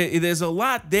Dogg. There's a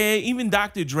lot there. Even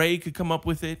Dr. Dre could come up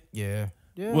with it. Yeah.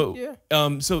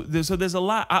 So there's a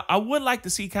lot. I would like to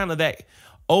see kind of that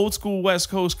old school West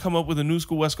Coast come up with a new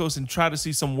school West Coast and try to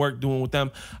see some work doing with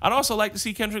them. I'd also like to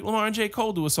see Kendrick Lamar and J.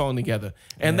 Cole do a song together.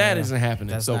 And that isn't happening.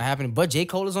 That's not happening. But J.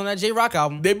 Cole is on that J-Rock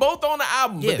album. They both on the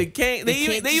album, but they can't. They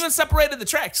even separated the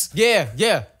tracks.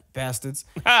 Yeah. Bastards.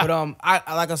 But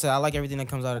I like I said, I like everything that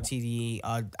comes out of TDE.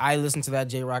 I listened to that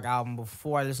J-Rock album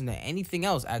before I listened to anything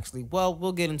else, actually. Well,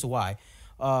 we'll get into why.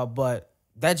 But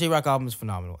that J-Rock album is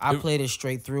phenomenal. I played it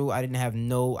straight through. I didn't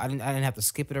have to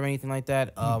skip it or anything like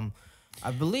that.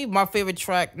 I believe my favorite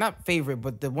track, not favorite,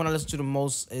 but the one I listen to the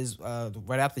most is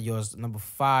right after yours, number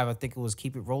 5. I think it was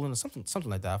Keep It Rolling or something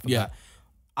like that. I forgot. Yeah.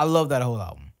 I love that whole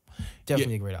album.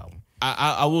 Definitely a great album.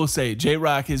 I will say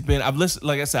J-Rock has been, I've listened,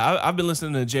 like I said, I've been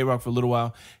listening to J-Rock for a little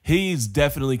while. He's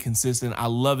definitely consistent. I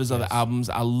love his other albums.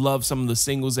 I love some of the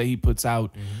singles that he puts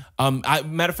out.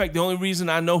 Matter of fact, the only reason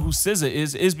I know who SZA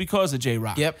is because of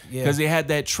J-Rock. Yep. Because they had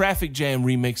that Traffic Jam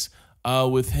remix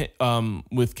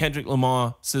with Kendrick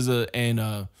Lamar, SZA,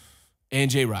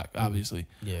 and J-Rock, obviously.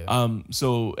 Yeah.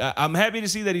 So I'm happy to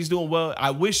see that he's doing well.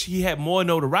 I wish he had more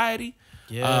notoriety.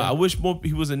 Yeah. I wish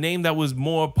he was a name that was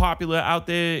more popular out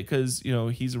there because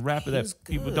he's a rapper that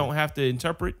people don't have to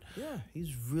interpret. Yeah,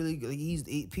 he's really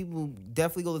good. People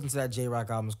definitely go listen to that J-Rock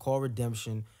album. It's called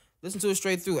Redemption. Listen to it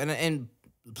straight through, and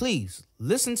please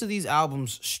listen to these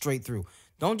albums straight through.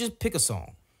 Don't just pick a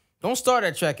song. Don't start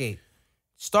at track 8.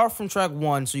 Start from track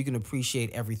 1 so you can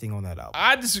appreciate everything on that album.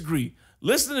 I disagree.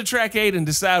 Listen to track 8 and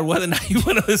decide whether or not you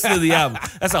want to listen to the album.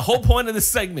 That's the whole point of this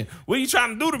segment. What are you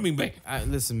trying to do to me, man?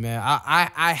 Listen, man,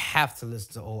 I have to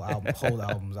listen to whole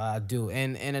albums. I do.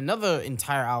 And another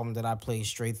entire album that I play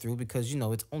straight through because,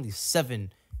 it's only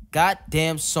 7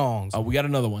 goddamn songs. Oh, we got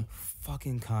another one.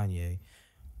 Fucking Kanye.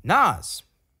 Nas.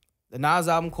 The Nas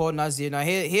album called Nasir. Now,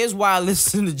 here's why I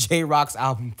listened to J-Rock's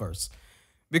album first.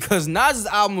 Because Nas's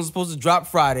album was supposed to drop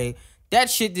Friday. That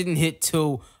shit didn't hit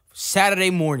till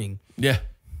Saturday morning. Yeah.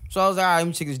 So I was like, all right, let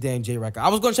me check this damn J-Rock out. I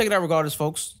was going to check it out regardless,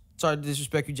 folks. Sorry to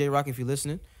disrespect you, J-Rock, if you're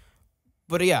listening.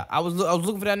 But yeah, I was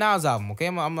looking for that Nas album, okay?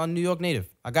 I'm a New York native.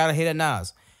 I got to hit that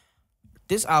Nas.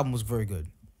 This album was very good.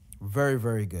 Very,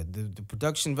 very good. The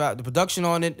production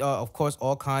on it, of course,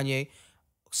 all Kanye.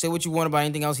 Say what you want about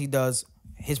anything else he does.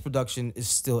 His production is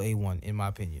still A1, in my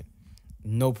opinion.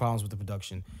 No problems with the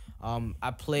production.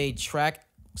 I played track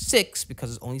 6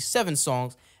 because it's only 7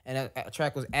 songs. And that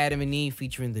track was Adam and Eve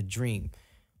featuring The Dream.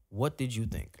 What did you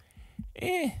think?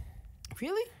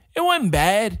 Really? It wasn't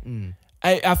bad.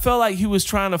 I felt like he was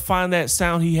trying to find that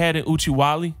sound he had in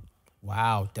Uchiwali.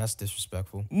 Wow, that's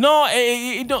disrespectful. No,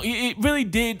 it really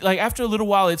did. Like after a little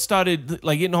while, it started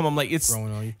like getting home. I'm like,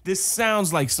 growing on you. This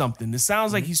sounds like something. This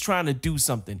sounds like he's trying to do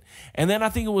something. And then I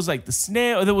think it was like the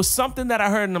snare, or there was something that I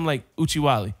heard, and I'm like,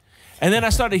 Uchiwali. And then I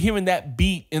started hearing that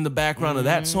beat in the background of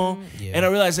that song, and I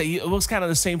realized that it was kind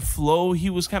of the same flow he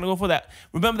was kind of going for. That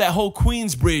remember that whole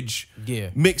Queensbridge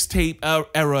mixtape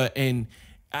era, and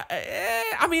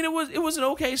I mean it was an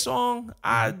okay song.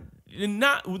 My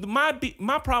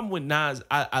problem with Nas,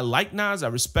 I like Nas, I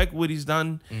respect what he's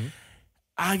done.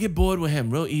 I get bored with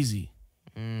him real easy.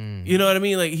 You know what I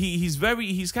mean? Like he's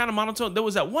kind of monotone. There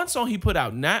was that one song he put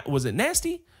out. Was it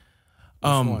Nasty?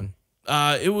 Which one?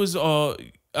 It was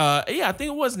yeah, I think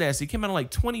it was Nasty. It came out in like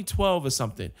 2012 or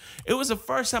something. It was the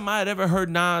first time I had ever heard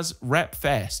Nas rap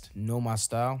fast. Know My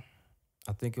Style,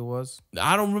 I think it was.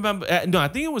 I don't remember. No, I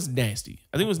think it was Nasty.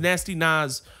 I think it was Nasty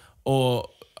Nas, or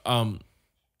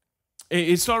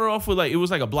it started off with like, it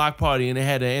was like a block party and it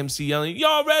had an MC yelling,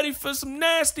 "Y'all ready for some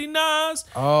Nasty Nas?"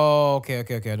 Oh, okay. I know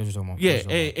what you're talking about. Yeah,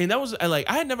 and that was like,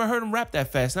 I had never heard him rap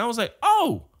that fast, and I was like,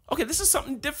 oh, okay, this is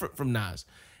something different from Nas.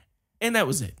 And that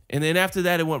was it. And then after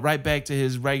that, it went right back to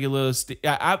his regular.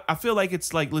 I feel like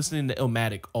it's like listening to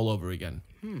Illmatic all over again.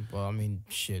 Well, I mean,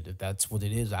 shit. If that's what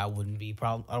it is, I wouldn't be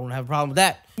problem. I don't have a problem with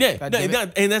that. Yeah,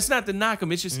 and that's not to knock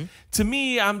him. It's just to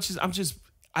me,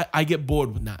 I get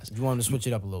bored with Nas. You want to switch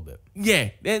it up a little bit. Yeah,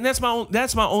 and that's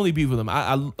my only beef with him.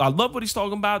 I love what he's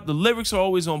talking about. The lyrics are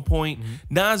always on point.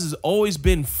 Nas has always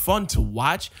been fun to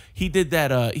watch. He did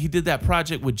that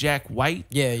project with Jack White.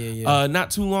 Yeah.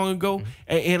 Not too long ago,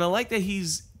 and I like that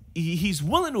he's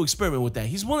willing to experiment with that.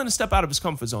 He's willing to step out of his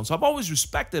comfort zone. So I've always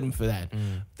respected him for that.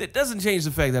 That doesn't change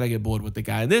the fact that I get bored with the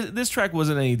guy. And this track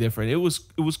wasn't any different. It was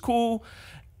cool.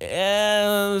 It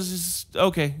was just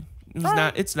okay.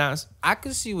 It's Nas. I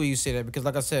could see where you say that because,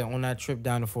 like I said, on that trip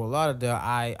down to Fort Lauderdale,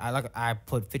 I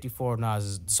put 54 of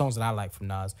Nas songs that I like from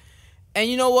Nas, and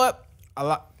you know what? A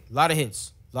lot of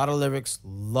hits, a lot of lyrics.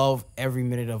 Love every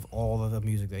minute of all of the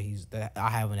music that I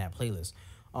have in that playlist.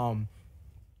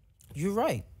 You're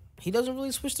right. He doesn't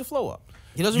really switch the flow up.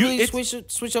 He doesn't really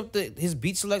switch up his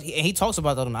beat selection. And he talks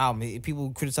about that on the album.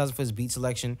 People criticize him for his beat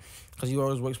selection because he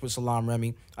always works with Salam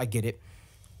Remy. I get it,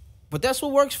 but that's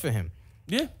what works for him.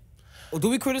 Yeah. Do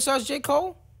we criticize J.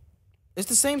 Cole? It's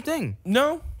the same thing.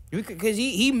 No, because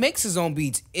he makes his own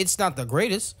beats. It's not the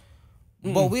greatest,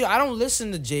 but I don't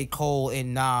listen to J. Cole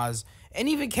and Nas and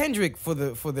even Kendrick for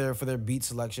their beat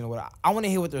selection or whatever. I want to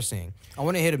hear what they're saying. I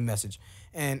want to hear the message.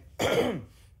 And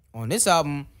on this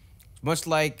album, much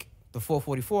like the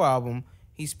 444 album,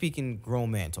 he's speaking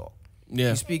grown man talk.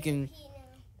 Yeah, he's speaking.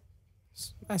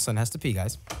 My son has to pee,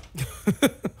 guys.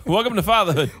 Welcome to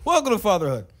fatherhood. Welcome to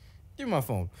fatherhood. Give me my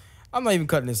phone. I'm not even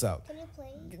cutting this out. Can you play?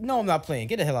 No, I'm not playing.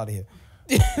 Get the hell out of here.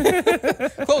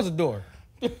 Close the door.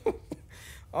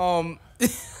 So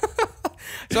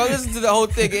I listened to the whole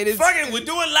thing. Fuck it, we're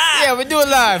doing live. Yeah, we're doing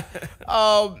live.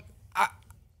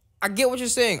 I get what you're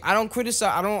saying. I don't criticize.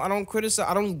 I don't criticize.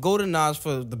 I don't go to Nas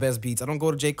for the best beats. I don't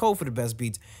go to J. Cole for the best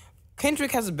beats.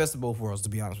 Kendrick has the best of both worlds, to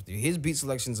be honest with you. His beat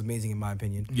selection is amazing in my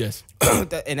opinion. Yes. And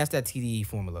that's that TDE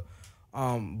formula.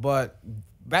 But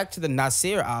back to the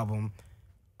Nasir album,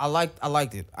 I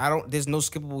liked it. There's no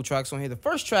skippable tracks on here. The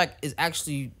first track is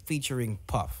actually featuring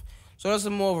Puff. So that's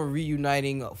more of a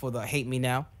reuniting for the Hate Me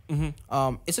Now.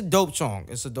 It's a dope song.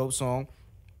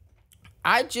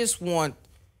 I just want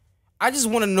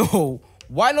to know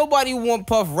why nobody want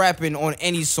Puff rapping on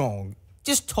any song.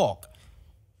 Just talk.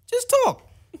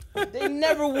 They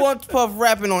never want Puff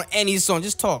rapping on any song.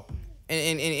 Just talk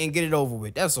and get it over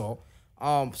with. That's all.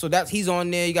 So he's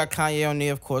on there. You got Kanye on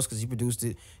there, of course, because he produced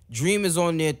it. Dream is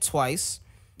on there twice.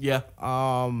 Yeah.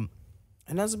 And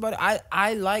that's about it.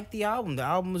 I like the album. The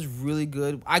album is really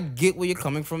good. I get where you're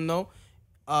coming from, though.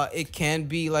 It can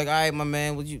be like, all right, my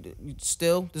man, would you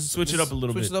still switch it up a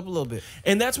little bit?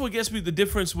 And that's what gets me the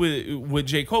difference with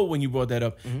J. Cole when you brought that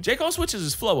up. J. Cole switches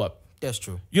his flow up. That's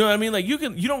true. You know what I mean? Like you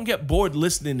don't get bored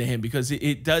listening to him because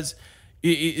it does.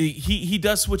 He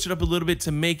does switch it up a little bit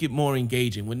to make it more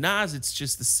engaging. With Nas, it's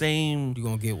just the same. You're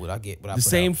gonna get what I get. The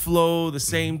same flow, the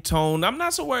same tone. I'm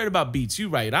not so worried about beats. You're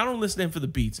right. I don't listen to him for the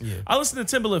beats. Yeah. I listen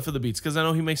to Timbaland for the beats because I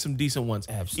know he makes some decent ones.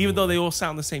 Absolutely. Even though they all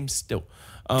sound the same still.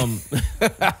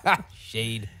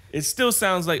 Shade. It still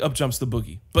sounds like Up Jumps the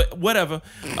Boogie, but whatever.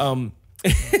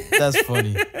 That's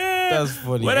funny. That's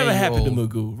funny. Whatever happened to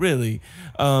Magoo, really?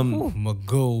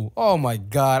 Magoo. Oh my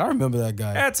God, I remember that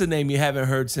guy. That's a name you haven't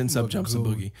heard since Up Jumps the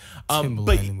Boogie.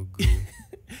 Timbaland and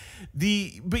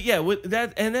Magoo. But yeah, with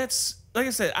that, and that's like I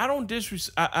said, I don't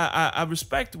I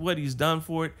respect what he's done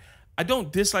for it. I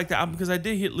don't dislike the album because I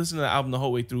did listen to the album the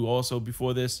whole way through. Also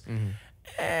before this,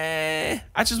 I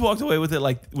just walked away with it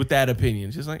with that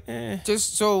opinion, just like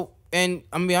Just so, and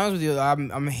I'm gonna be honest with you,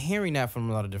 I'm hearing that from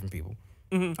a lot of different people.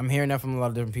 I'm hearing that from a lot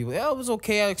of different people. Yeah, it was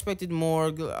okay. I expected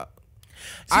more. See,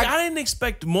 I didn't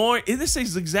expect more. This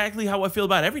is exactly how I feel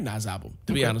about every Nas album.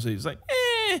 To be honest with you, it's like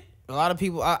A lot of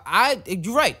people.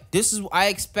 You're right. I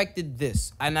expected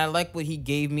this, and I like what he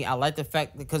gave me. I like the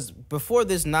fact because before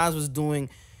this, Nas was doing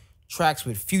tracks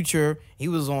with Future. He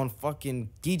was on fucking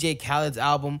DJ Khaled's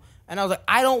album, and I was like,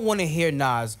 I don't want to hear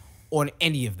Nas on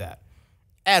any of that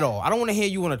at all. I don't want to hear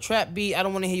you on a trap beat. I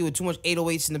don't want to hear you with too much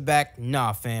 808s in the back.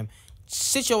 Nah, fam.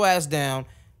 Sit your ass down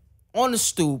on the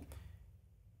stoop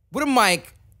with a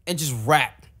mic and just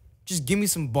rap. Just give me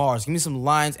some bars, give me some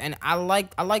lines, and I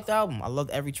like the album. I loved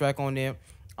every track on there.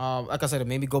 Like I said, it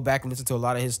made me go back and listen to a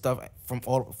lot of his stuff from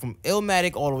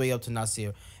Illmatic all the way up to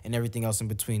Nasir and everything else in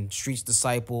between. Streets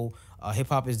Disciple, Hip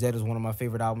Hop Is Dead is one of my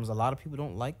favorite albums. A lot of people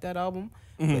don't like that album,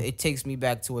 but it takes me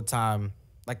back to a time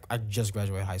like I just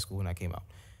graduated high school when that came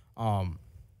out.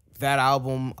 That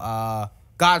album,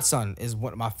 Godson, is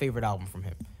one of my favorite album from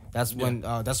him. That's when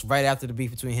that's right after the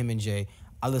beef between him and Jay.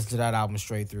 I listened to that album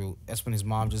straight through. That's when his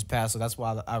mom just passed, so that's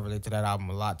why I relate to that album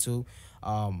a lot too.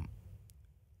 I'm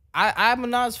a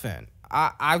Nas fan.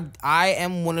 I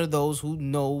am one of those who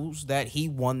knows that he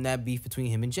won that beef between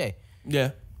him and Jay.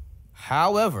 Yeah.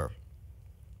 However,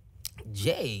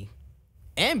 Jay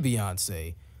and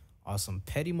Beyonce are some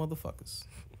petty motherfuckers.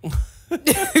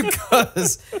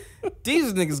 Because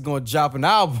these niggas gonna drop an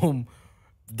album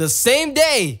the same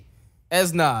day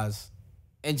as Nas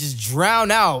and just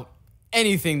drown out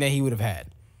anything that he would have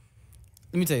had.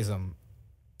 Let me tell you something.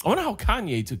 I wonder how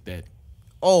Kanye took that.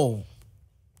 Oh,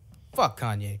 fuck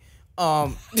Kanye.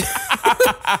 But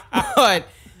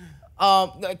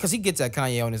because he gets at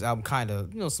Kanye on his album, kind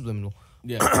of, subliminal.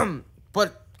 Yeah.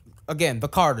 But again, the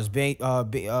Carters,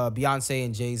 Beyonce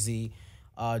and Jay-Z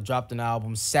dropped an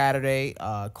album Saturday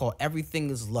called Everything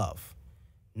Is Love.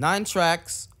 9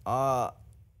 tracks.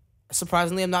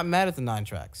 Surprisingly, I'm not mad at the 9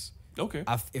 tracks. Okay.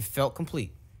 It felt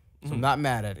complete, so I'm not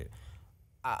mad at it.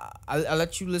 I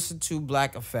let you listen to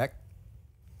Black Effect.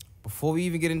 Before we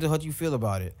even get into how you feel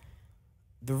about it,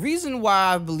 the reason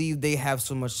why I believe they have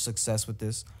so much success with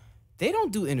this, they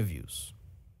don't do interviews.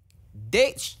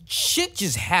 Shit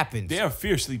just happens. They are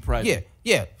fiercely private.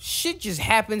 Yeah. Shit just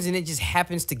happens, and it just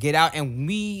happens to get out. And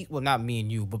not me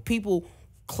and you, but people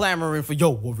clamoring for,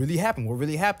 what really happened? What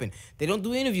really happened? They don't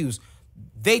do interviews.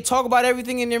 They talk about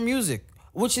everything in their music,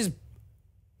 which is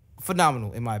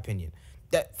phenomenal in my opinion.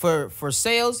 That for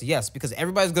sales, yes, because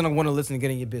everybody's gonna want to listen and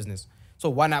get in your business. So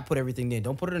why not put everything there?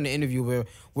 Don't put it in an interview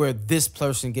where this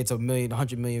person gets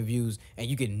 100 million views and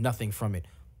you get nothing from it.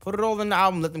 Put it all in the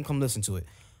album. Let them come listen to it.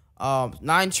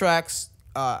 9 tracks.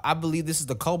 I believe this is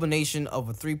the culmination of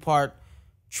a 3-part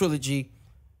trilogy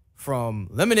from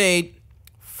Lemonade,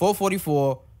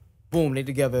 444, boom, they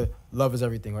together. Love is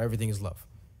everything, or everything is love.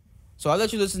 So I'll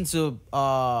let you listen to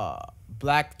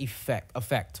Black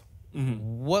Effect.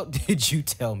 Mm-hmm. What did you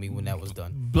tell me when that was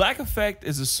done? Black Effect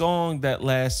is a song that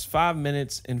lasts 5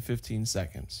 minutes and 15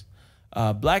 seconds.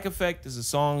 Black Effect is a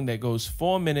song that goes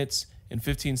 4 minutes and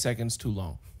 15 seconds too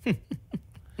long.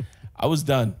 I was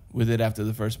done with it after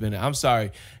the first minute. I'm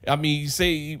sorry. I mean, you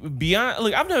say Beyonce.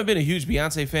 Look, I've never been a huge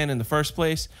Beyonce fan in the first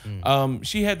place.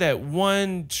 She had that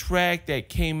one track that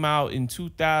came out in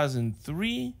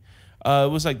 2003.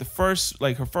 It was like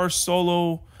her first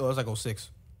solo. Oh, it was like 06.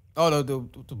 Oh, the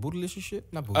Bootylicious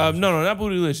shit? Not Bootylicious. No, not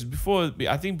Bootylicious.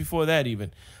 Before that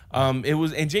even. It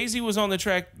was, and Jay-Z was on the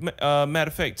track, matter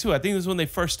of fact, too. I think it was when they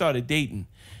first started dating.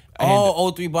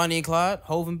 And 03 Bonnie and Clyde,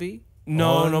 Hov and B?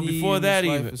 No, before that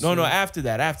even. No, after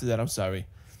that, I'm sorry.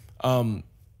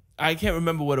 I can't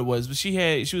remember what it was, but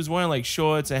she was wearing like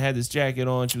shorts and had this jacket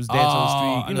on. She was dancing on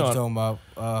the street. You know what I'm talking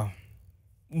about.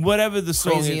 Whatever the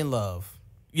song Crazy is. in Love.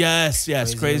 Yes,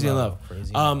 Crazy in Love.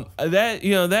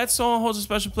 That song holds a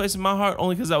special place in my heart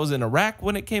only because I was in Iraq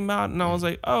when it came out, and I was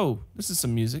like, oh, this is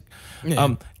some music.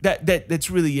 Yeah. That's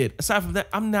really it. Aside from that,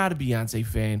 I'm not a Beyonce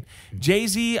fan.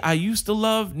 Jay-Z, I used to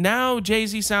love. Now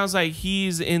Jay-Z sounds like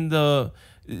he's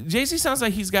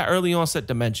got early onset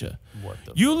dementia.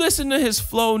 You listen to his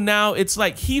flow now, it's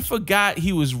like he forgot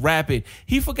he was rapping.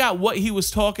 He forgot what he was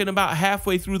talking about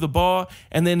halfway through the bar,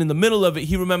 and then in the middle of it,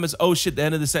 he remembers, oh shit, the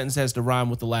end of the sentence has to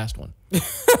rhyme with the last one.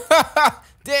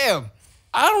 Damn.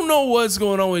 I don't know what's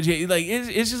going on with Jay. Like,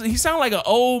 it's just, he sounds like an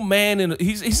old man, and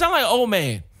he sounds like an old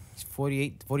man. He's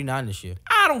 48, 49 this year.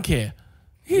 I don't care.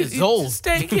 He's old.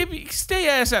 Stay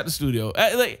ass out the studio.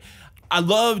 I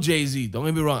love Jay-Z. Don't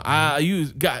get me wrong.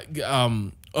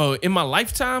 In my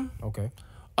lifetime. Okay.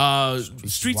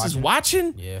 Streets is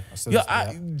watching. Yeah.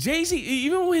 Jay-Z,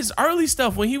 even with his early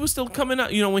stuff, when he was still coming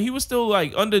out, when he was still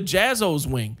like under Jazzo's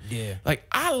wing. Yeah. Like,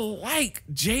 I like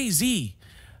Jay-Z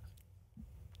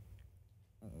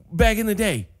back in the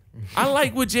day. I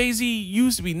like what Jay-Z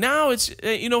used to be. Now it's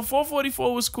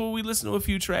 444 was cool. We listened to a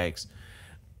few tracks.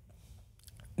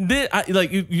 Then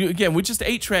again, with just the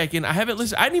 8-track, and I haven't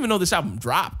listened. I didn't even know this album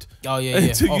dropped. Oh yeah.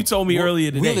 Until you told me earlier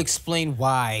today. We'll explain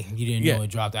why you didn't know it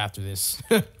dropped after this.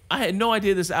 I had no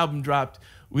idea this album dropped.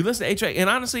 We listened to 8-track, and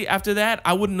honestly, after that,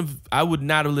 I would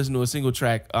not have listened to a single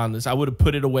track on this. I would have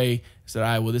put it away and said, all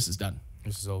right, well, this is done.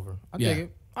 This is over. I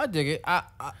dig it.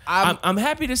 I'm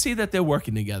happy to see that they're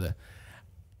working together.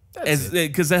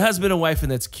 Because they're husband and wife,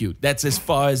 and that's cute. That's as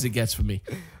far as it gets for me.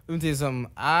 Let me tell you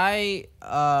something. I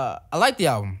like the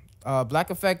album. Black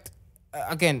Effect.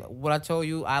 Again, what I told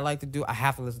you I like to do, I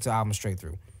have to listen to the album straight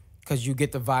through, because you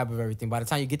get the vibe of everything. By the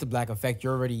time you get to Black Effect,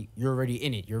 you're already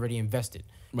in it. You're already invested,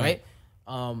 right?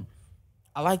 I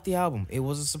like the album. It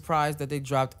was a surprise that they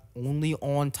dropped only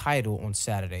on Tidal on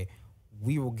Saturday.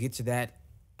 We will get to that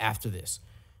after this.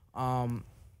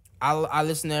 I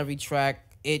listen to every track.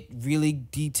 It really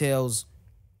details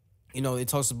You know, it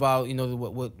talks about, you know,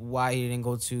 why he didn't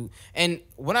go to. And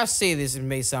when I say this, it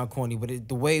may sound corny, but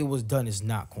the way it was done is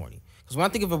not corny. Because when I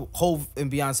think of a Hov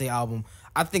and Beyonce album,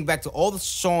 I think back to all the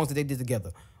songs that they did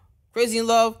together. Crazy in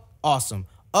Love, awesome.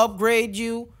 Upgrade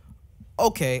You,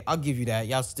 okay, I'll give you that.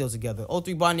 Y'all still together.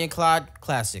 03 Bonnie and Clyde,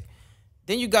 classic.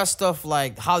 Then you got stuff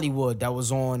like Hollywood that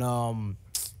was on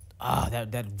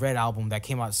that Red album that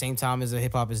came out at the same time as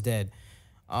Hip Hop Is Dead.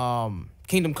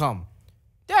 Kingdom Come.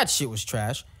 That shit was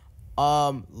trash.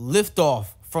 Lift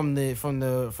Off from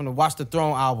the Watch the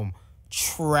Throne album,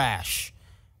 trash.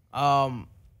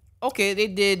 Okay, they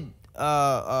did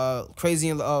Crazy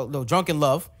and no, Drunk in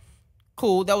Love,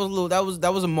 cool. That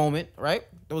was a moment, right?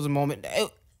 That was a moment.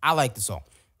 I liked the song.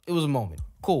 It was a moment,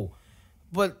 cool.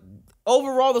 But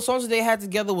overall, the songs that they had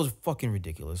together was fucking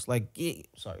ridiculous. Like,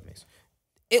 sorry, Mace.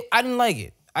 I didn't like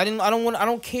it. I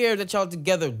don't care that y'all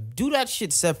together. Do that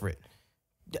shit separate.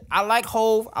 I like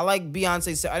Hov. I like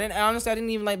Beyonce. Honestly, I didn't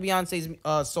even like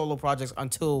Beyonce's solo projects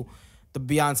until the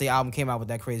Beyonce album came out with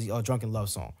that crazy Drunken Love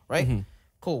song, right? Mm-hmm.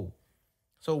 Cool.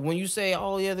 So when you say,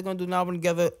 oh, yeah, they're going to do an album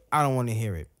together, I don't want to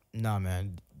hear it. Nah,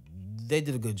 man. They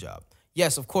did a good job.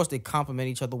 Yes, of course, they complement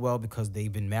each other well because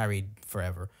they've been married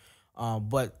forever.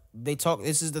 But they talk.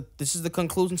 This is the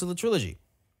conclusion to the trilogy.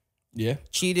 Yeah.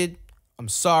 Cheated. I'm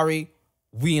sorry.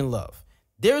 We in love.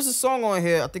 There's a song on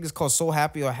here, I think it's called So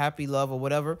Happy or Happy Love or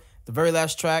whatever. The very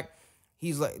last track,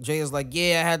 Jay is like,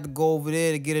 yeah, I had to go over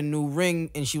there to get a new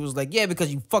ring. And she was like, yeah,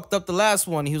 because you fucked up the last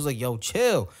one. And he was like, yo,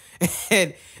 chill.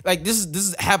 And like, this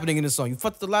is happening in the song. You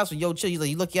fucked up the last one, yo, chill. He's like,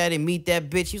 you lucky I didn't meet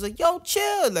that bitch. He's like, yo,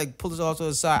 chill. Like, pull us all to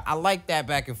the side. I like that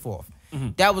back and forth. Mm-hmm.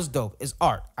 That was dope. It's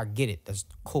art. I get it. That's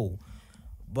cool.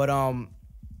 But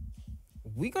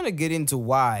we're going to get into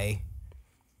why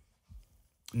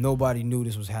nobody knew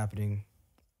this was happening.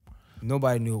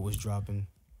 Nobody knew it was dropping.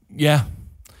 Yeah.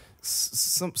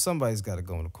 Somebody's got to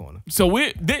go in the corner. So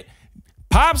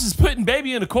Pops is putting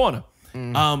Baby in the corner.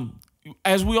 Mm.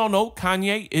 As we all know,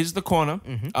 Kanye is the corner.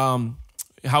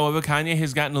 Mm-hmm. However, Kanye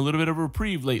has gotten a little bit of a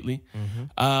reprieve lately.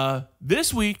 Mm-hmm.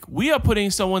 This week, we are putting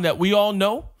someone that we all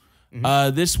know.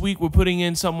 Mm-hmm. This week, we're putting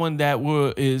in someone that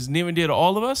is near and dear to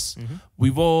all of us. Mm-hmm.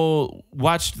 We've all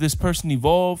watched this person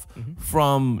evolve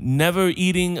from never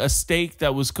eating a steak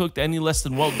that was cooked any less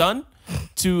than well done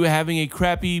to having a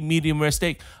crappy medium rare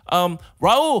steak.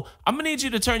 Raul, I'm going to need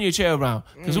you to turn your chair around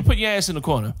because we'll put your ass in the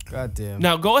corner. God damn.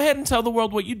 Now, go ahead and tell the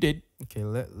world what you did. Okay,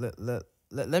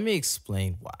 let me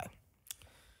explain why.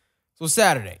 So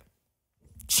Saturday,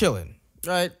 chilling,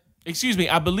 right? Excuse me,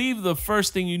 I believe the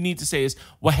first thing you need to say is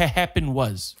what had happened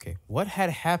was. Okay, what had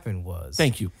happened was.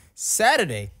 Thank you.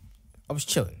 Saturday, I was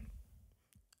chilling.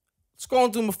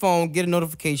 Scrolling through my phone, get a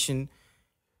notification.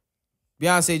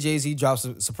 Beyonce, Jay-Z drops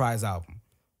a surprise album.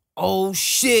 Oh,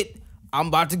 shit, I'm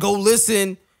about to go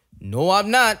listen. No, I'm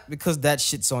not, because that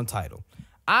shit's on Tidal.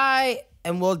 I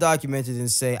am well documented and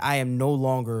say I am no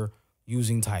longer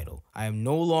using Tidal. I am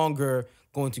no longer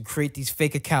going to create these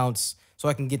fake accounts so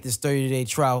I can get this 30-day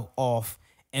trial off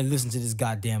and listen to this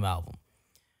goddamn album.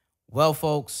 Well,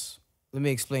 folks, let me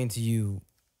explain to you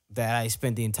that I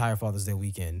spent the entire Father's Day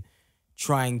weekend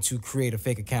trying to create a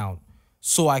fake account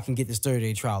so I can get this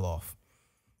 30-day trial off.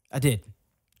 I did.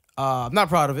 I'm not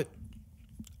proud of it.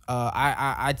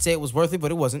 I'd say it was worth it, but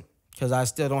it wasn't because I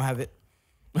still don't have it.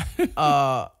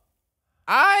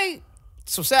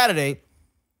 So Saturday,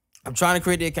 I'm trying to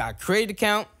create the account. I created the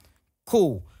account.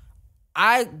 Cool.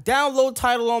 I download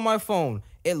Tidal on my phone.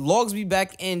 It logs me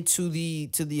back into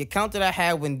the account that I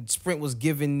had when Sprint was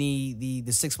giving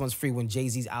the 6 months free when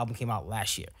Jay-Z's album came out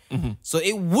last year. Mm-hmm. So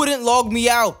it wouldn't log me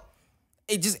out.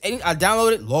 I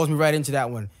downloaded it, logs me right into that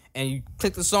one. And you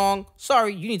click the song,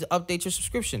 sorry, you need to update your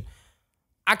subscription.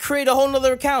 I created a whole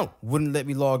nother account, wouldn't let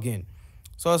me log in.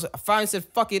 So I finally said,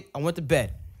 fuck it, I went to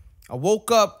bed. I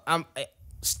woke up, I'm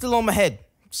still on my head,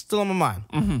 still on my mind.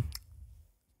 Mm-hmm.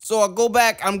 So I go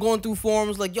back, I'm going through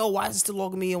forums like, yo, why is it still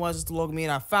logging me in? Why is it still logging me in?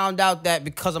 I found out that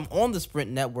because I'm on the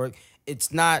Sprint network, it's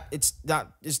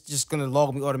just gonna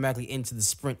log me automatically into the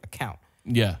Sprint account.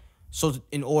 Yeah. So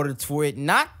in order for it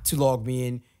not to log me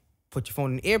in, put your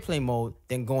phone in airplane mode,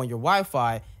 then go on your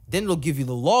Wi-Fi, then it'll give you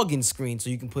the login screen so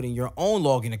you can put in your own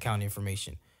login account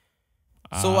information.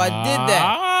 So I did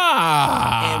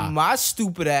that. And my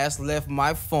stupid ass left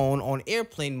my phone on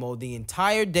airplane mode the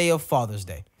entire day of Father's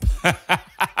Day.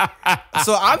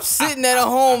 So I'm sitting at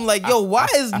home like, yo, why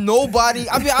is nobody...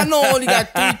 I mean, I know I only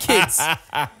got 3 kids.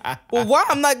 But why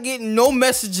I'm not getting no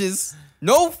messages,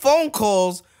 no phone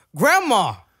calls?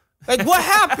 Grandma, like, what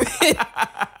happened?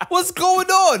 What's going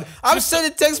on? I'm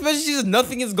sending text messages,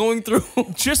 nothing is going through.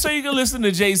 Just so you can listen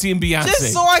to Jay-Z and Beyonce.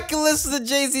 Just so I can listen to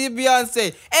Jay-Z and Beyonce.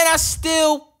 And I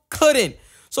still couldn't.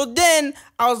 So then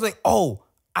I was like, oh,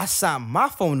 I signed my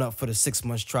phone up for the 6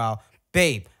 months trial.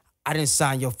 Babe, I didn't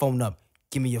sign your phone up.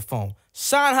 Give me your phone.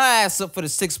 Sign her ass up for the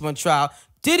 6 month trial.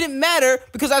 Didn't matter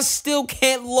because I still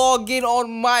can't log in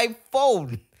on my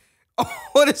phone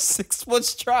on a 6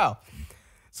 months trial.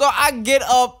 So I get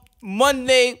up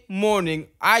Monday morning.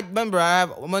 I remember I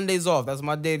have Mondays off. That's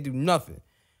my day to do nothing.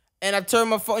 And I turned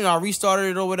my phone, I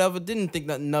restarted it or whatever. Didn't think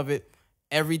nothing of it.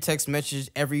 Every text message,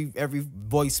 every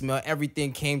voicemail,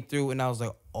 everything came through. And I was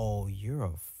like, oh, you're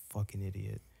a fucking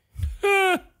idiot.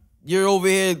 You're over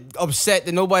here upset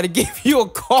that nobody gave you a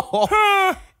call.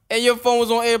 And your phone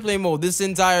was on airplane mode this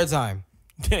entire time.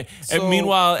 And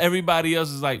meanwhile, everybody else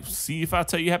is like, see if I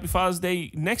tell you Happy Father's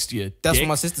Day next year. That's what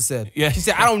my sister said. Yeah. She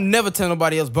said, I don't never tell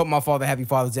nobody else but my father Happy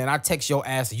Father's Day. And I text your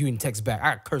ass and you didn't text back.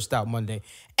 I got cursed out Monday.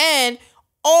 And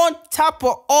on top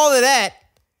of all of that,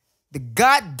 the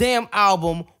goddamn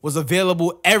album was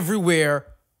available everywhere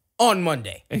on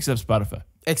Monday. Except Spotify.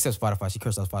 Except Spotify. She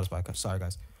cursed out Spotify. Sorry,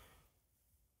 guys.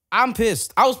 I'm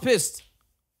pissed. I was pissed.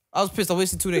 I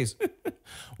wasted 2 days.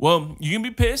 Well, you can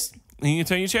be pissed. And you can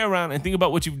turn your chair around and think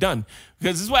about what you've done.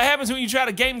 Because this is what happens when you try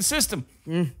to game the system.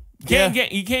 You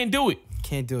can't do it.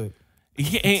 Can't do it.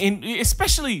 And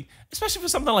especially for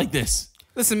something like this.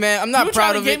 Listen, man, I'm not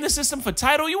proud of it. You were trying to game the system for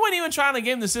title. You weren't even trying to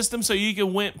game the system so you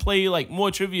could play like more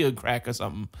trivia crack or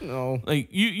something. No. Like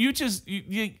you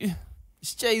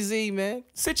it's Jay-Z, man.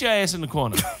 Sit your ass in the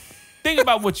corner. Think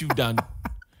about what you've done.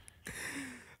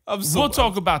 We'll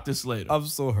talk about this later. I'm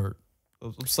so hurt.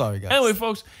 I'm sorry, guys. Anyway,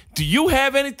 folks, do you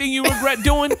have anything you regret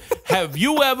doing? Have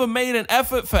you ever made an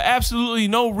effort for absolutely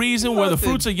no reason where the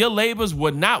fruits of your labors were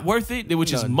not worth it? They were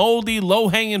just moldy,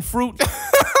 low-hanging fruit?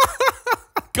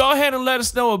 Go ahead and let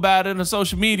us know about it on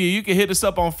social media. You can hit us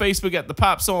up on Facebook at The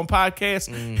Pops On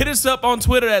Podcast. Hit us up on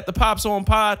Twitter at The Pops On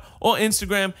Pod or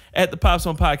Instagram at The Pops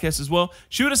On Podcast as well.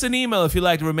 Shoot us an email if you'd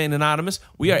like to remain anonymous.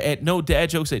 We are at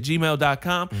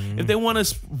nodadjokes@gmail.com. If they want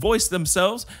to voice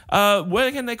themselves,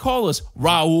 where can they call us?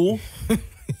 Raul.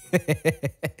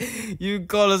 You can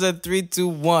call us at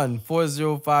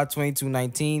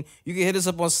 321-405-2219. You can hit us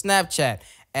up on Snapchat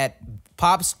at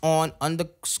popson_snap.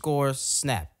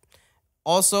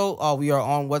 Also, we are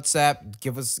on WhatsApp.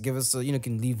 Give us, you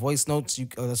can leave voice notes.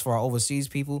 That's for our overseas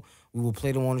people. We will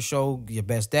play them on the show. Your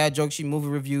best dad jokes, your movie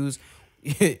reviews.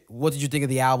 What did you think of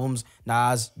the albums?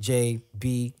 Nas, J,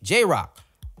 B, J-Rock.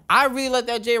 I really like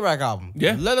that J-Rock album.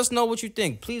 Yeah. Let us know what you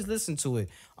think. Please listen to it.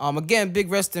 Again, big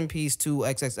rest in peace to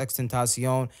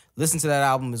XXXTentacion. Listen to that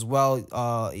album as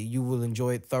well. You will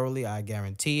enjoy it thoroughly. I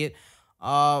guarantee it.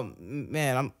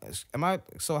 Man,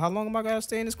 so how long am I gonna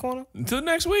stay in this corner? Until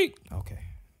next week. Okay.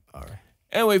 All right.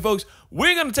 Anyway, folks,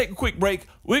 we're gonna take a quick break.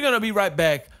 We're gonna be right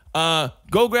back.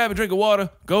 Go grab a drink of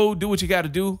water. Go do what you gotta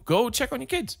do. Go check on your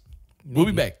kids. We'll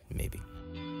be back. Maybe.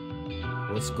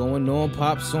 What's going on,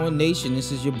 Pops On Nation?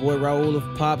 This is your boy Raul of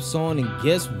Pops On, and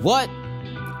guess what?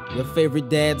 Your favorite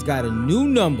dad's got a new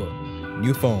number.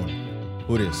 New phone.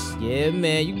 Who this? Yeah,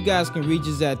 man. You guys can reach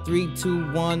us at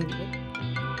 321.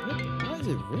 Why is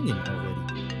it ringing already?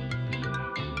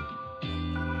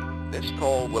 This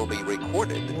call will be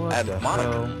recorded What and the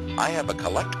monitored. hell? I have a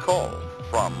collect call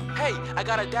from Hey, I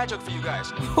got a dad joke for you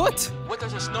guys. What? What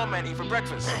does a snowman eat for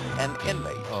breakfast? an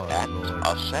inmate Oh, at Lord.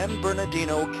 a San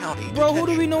Bernardino County Bro, who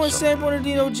do we detention know in facility. San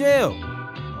Bernardino jail?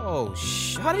 Oh,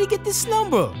 how did he get this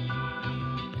number?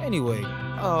 Anyway,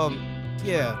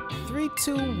 yeah,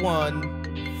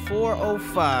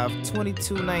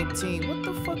 321-405-2219. What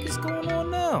the fuck is going on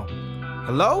now?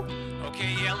 Hello?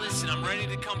 Okay, yeah, listen, I'm ready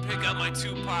to come pick up my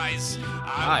 2 pies.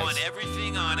 I Nice. want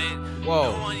everything on it.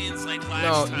 Whoa. No onions like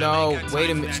last time. I No, ain't got wait a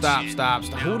time for minute. that Stop.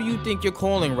 shit. Who No. do you think you're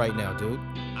calling right now, dude?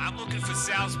 I'm looking for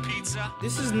Sal's Pizza.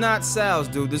 This is not Sal's,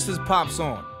 dude. This is Pops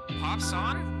On. Pops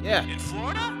on? Yeah. In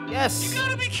Florida? Yes. You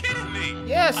gotta be kidding me.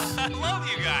 Yes. I love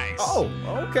you guys. Oh,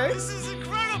 okay. This is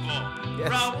incredible.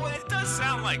 Yes. Raul, it does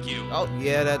sound like you. Oh,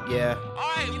 yeah, yeah. All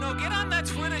right, get on that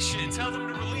Twitter shit. Tell them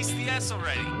to release the S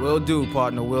already. Will do,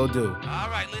 partner, will do. All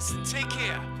right, listen, take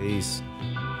care. Peace.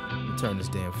 Let me turn this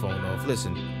damn phone off.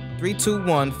 Listen,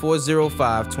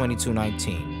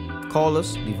 321-405-2219. Call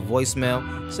us, leave a voicemail,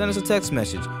 send us a text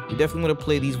message. We definitely want to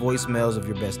play these voicemails of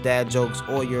your best dad jokes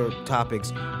or your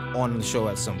topics on the show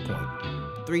at some point.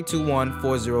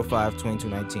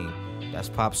 321-405-2219. That's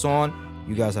Pops On.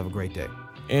 You guys have a great day.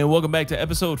 And welcome back to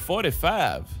episode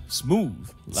 45. Smooth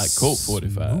like Coke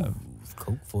 45.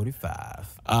 Coke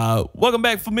 45. Welcome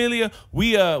back, familia.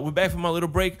 We're back from our little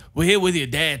break. We're here with your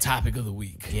dad topic of the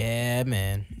week. Yeah,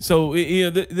 man. So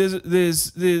there's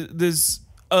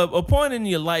a point in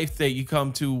your life that you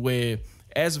come to where,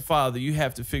 as a father, you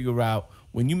have to figure out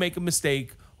when you make a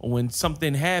mistake or when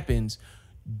something happens,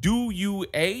 Do you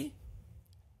A,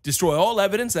 destroy all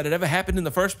evidence that it ever happened in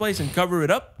the first place and cover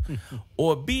it up?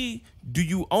 Or B, do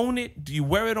you own it? Do you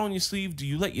wear it on your sleeve? Do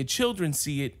you let your children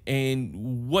see it?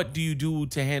 And what do you do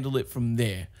to handle it from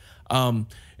there?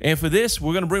 And for this,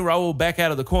 we're going to bring Raul back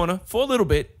out of the corner for a little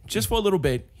bit, just for a little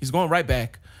bit. He's going right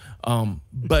back.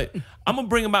 But I'm going to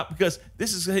bring him out because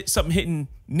this is something hitting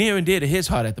near and dear to his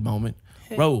heart at the moment.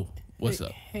 Hey, Raul, what's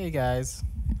up? Hey, guys.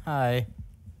 Hi.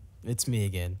 It's me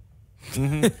again.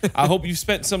 I hope you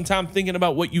spent some time thinking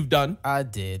about what you've done. I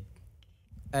did.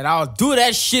 And I'll do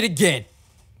that shit again.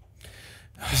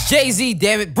 It's Jay-Z,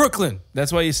 damn it. Brooklyn.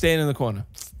 That's why you're staying in the corner.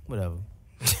 Whatever.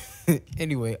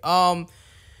 Anyway,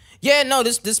 yeah, no,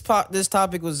 this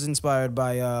topic was inspired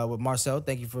by with Marcel.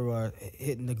 Thank you for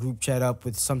hitting the group chat up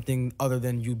with something other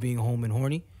than you being home and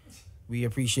horny. We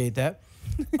appreciate that.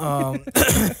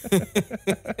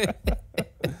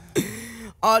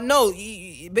 No,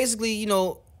 basically, you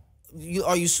know,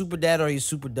 are you super dad or are you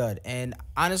super dud? And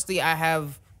honestly, I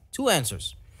have two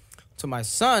answers. To my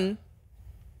son,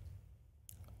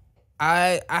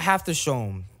 I have to show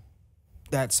him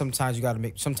that sometimes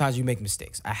you make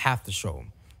mistakes. I have to show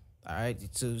him. All right,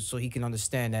 so he can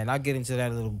understand that, and I'll get into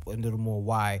that a little more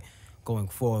why going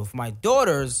forward. For my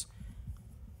daughters,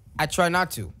 I try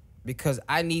not to because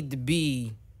I need to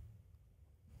be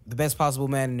the best possible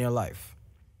man in their life.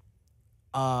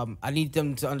 I need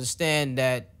them to understand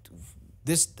that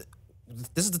this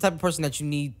is the type of person that you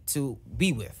need to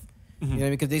be with. You know,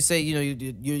 because they say you're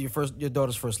your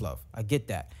daughter's first love. I get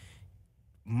that.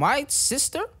 My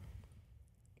sister,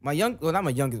 not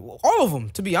my youngest, all of them,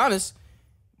 to be honest.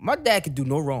 My dad could do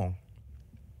no wrong.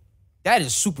 That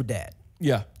is super dad.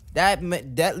 Yeah. That let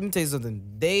me tell you something.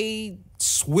 They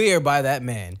swear by that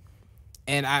man,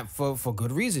 and for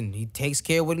good reason. He takes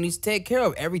care of what he needs to take care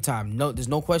of every time. No, there's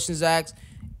no questions asked.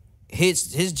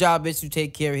 His job is to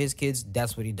take care of his kids.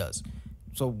 That's what he does.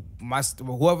 So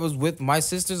whoever's with my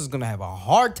sisters is gonna have a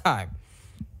hard time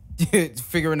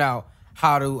figuring out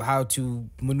how to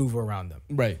maneuver around them.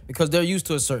 Right. Because they're used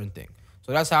to a certain thing.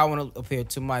 So that's how I want to appear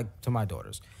to my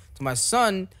daughters. To my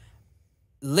son,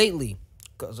 lately,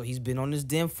 because he's been on this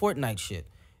damn Fortnite shit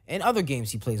and other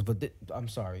games he plays. But I'm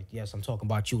sorry, yes, I'm talking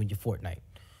about you and your Fortnite.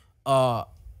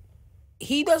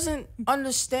 He doesn't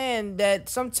understand that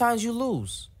sometimes you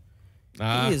lose.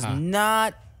 He is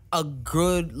not a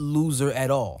good loser at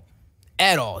all,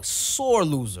 sore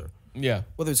loser. Yeah.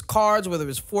 Whether it's cards, whether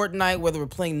it's Fortnite, whether we're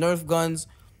playing Nerf guns.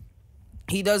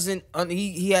 He doesn't.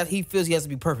 He feels he has to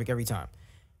be perfect every time.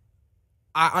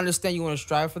 I understand you want to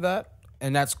strive for that,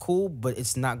 and that's cool, but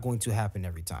it's not going to happen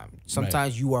every time.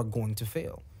 Sometimes you are going to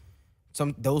fail.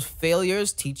 Those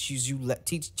failures teaches you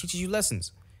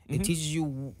lessons. It teaches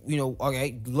you,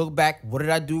 okay, look back. What did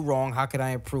I do wrong? How can I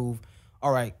improve?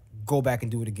 All right, go back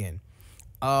and do it again.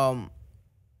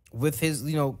 With his,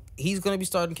 he's gonna be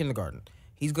starting kindergarten.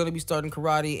 He's gonna be starting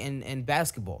karate and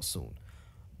basketball soon.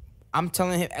 I'm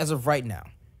telling him, as of right now,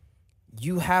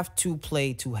 you have to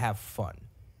play to have fun.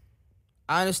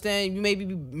 I understand you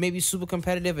may be super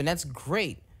competitive, and that's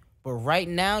great. But right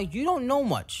now, you don't know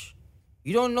much.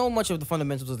 You don't know much of the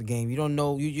fundamentals of the game. You don't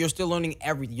know. You're still learning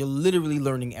everything. You're literally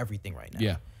learning everything right now.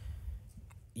 Yeah.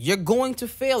 You're going to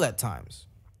fail at times.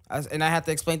 And I have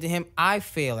to explain to him, I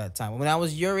fail at times. When I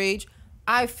was your age,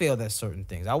 I failed at certain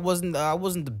things. I wasn't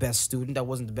the best student. I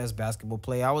wasn't the best basketball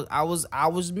player. I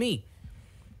was me.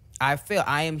 I fail.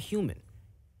 I am human,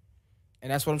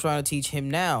 and that's what I'm trying to teach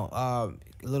him now. A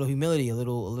little humility, a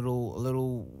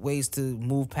little ways to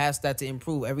move past that to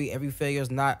improve. Every failure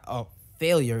is not a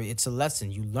failure; it's a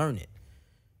lesson. You learn it.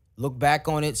 Look back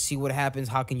on it, see what happens.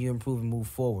 How can you improve and move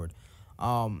forward?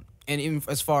 And even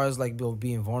as far as like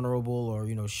being vulnerable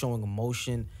or showing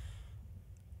emotion,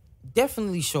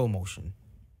 definitely show emotion.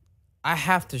 I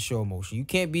have to show emotion. You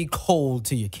can't be cold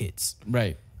to your kids.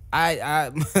 Right.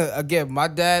 I again, my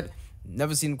dad,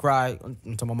 never seen him cry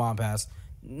until my mom passed.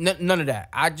 None of that.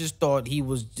 I just thought he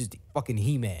was just fucking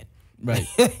He-Man. Right.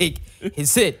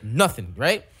 His it, nothing,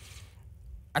 right?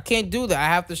 I can't do that. I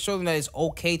have to show them that it's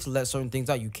okay to let certain things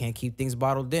out. You can't keep things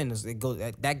bottled in.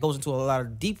 That goes into a lot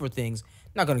of deeper things.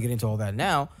 Not going to get into all that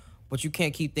now, but you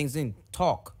can't keep things in.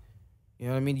 Talk. You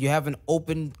know what I mean? You have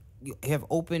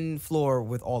open floor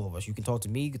with all of us. You can talk to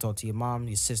me, you can talk to your mom,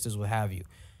 your sisters, what have you.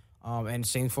 And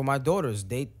same for my daughters.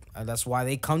 That's why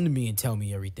they come to me and tell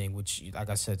me everything, which, like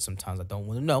I said, sometimes I don't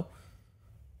want to know.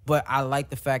 But I like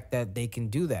the fact that they can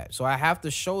do that. So I have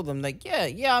to show them, like,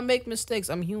 yeah, I make mistakes.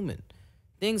 I'm human.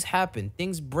 Things happen.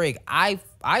 Things break. I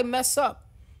mess up.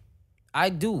 I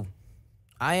do.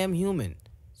 I am human.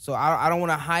 So I don't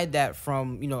want to hide that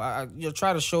from, you'll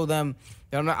try to show them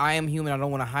that I am human. I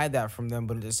don't want to hide that from them.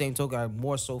 But at the same token,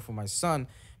 more so for my son,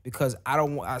 because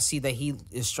I see that he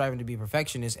is striving to be a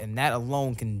perfectionist, and that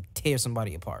alone can tear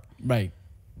somebody apart. Right.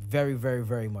 Very, very,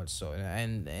 very much so.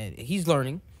 And he's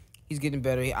learning. He's getting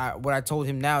better. What I told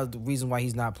him now, the reason why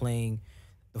he's not playing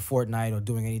the Fortnite or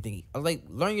doing anything, like,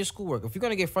 learn your schoolwork. If you're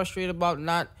going to get frustrated about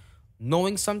not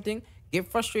knowing something, get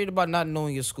frustrated about not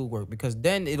knowing your schoolwork, because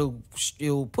then it'll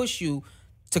push you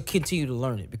to continue to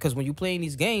learn it. Because when you play in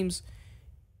these games,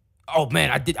 oh,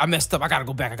 man, I messed up. I got to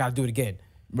go back. I got to do it again.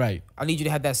 Right. I need you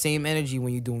to have that same energy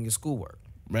when you're doing your schoolwork.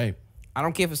 Right. I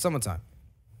don't care if it's summertime.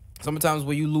 Summertime's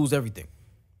where you lose everything.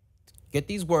 Get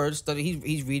these words, study.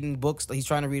 He's reading books. He's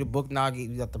trying to read a book now. He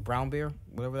got the Brown Bear,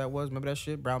 whatever that was. Remember that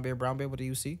shit? Brown Bear, what do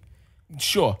you see?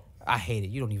 Sure. I hate it.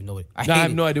 You don't even know it. I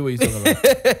have no idea what you're talking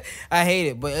about. I hate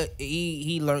it. But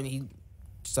he learned, he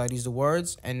studies the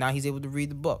words, and now he's able to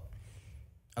read the book.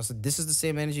 I said, this is the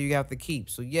same energy you have to keep.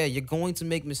 So, yeah, you're going to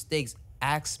make mistakes.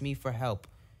 Ask me for help.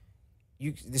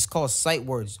 It's called sight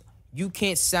words. You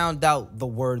can't sound out the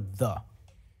word the.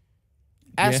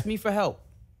 Ask me for help.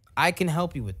 I can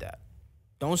help you with that.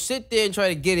 Don't sit there and try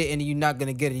to get it and you're not going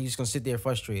to get it. You're just going to sit there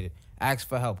frustrated. Ask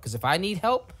for help. Because if I need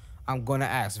help, I'm going to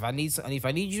ask. If I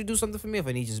need you to do something for me, if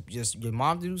I need just your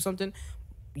mom to do something,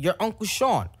 your Uncle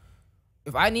Sean.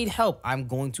 If I need help, I'm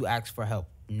going to ask for help.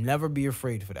 Never be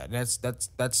afraid for that.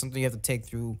 That's something you have to take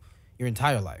through your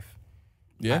entire life.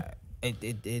 Yeah.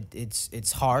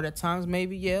 It's hard at times,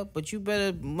 maybe, yeah, but you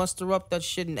better muster up that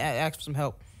shit and ask for some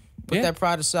help. Put that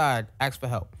pride aside. Ask for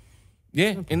help.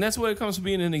 Yeah, and that's what it comes to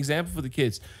being an example for the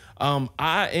kids.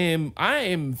 I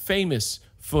am famous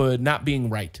for not being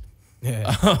right.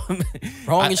 Yeah.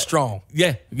 Wrong is strong.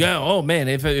 Yeah. Oh man,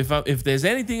 if there's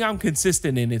anything I'm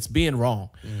consistent in, it's being wrong.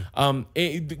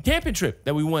 The camping trip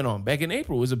that we went on back in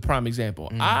April was a prime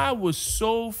example. I was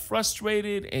so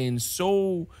frustrated and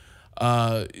so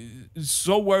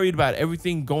worried about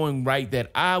everything going right that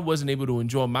I wasn't able to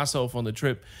enjoy myself on the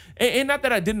trip. And not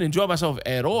that I didn't enjoy myself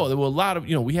at all. There were a lot of,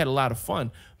 we had a lot of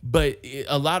fun, but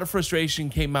a lot of frustration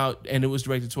came out and it was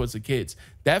directed towards the kids.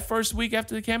 That first week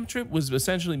after the camping trip was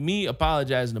essentially me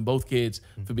apologizing to both kids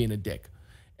for being a dick.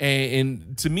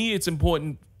 And to me, it's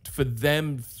important for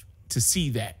them to see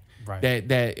that. Right.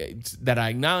 That I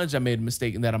acknowledge I made a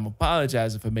mistake and that I'm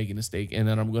apologizing for making a mistake and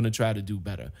that I'm going to try to do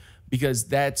better, because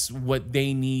that's what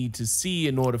they need to see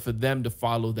in order for them to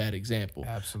follow that example.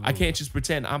 Absolutely. I can't just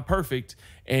pretend I'm perfect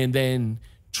and then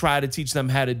try to teach them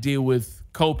how to deal with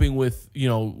coping with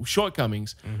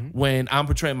shortcomings when I'm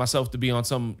portraying myself to be on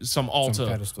some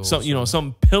altar,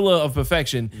 some pillar of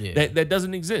perfection that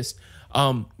doesn't exist.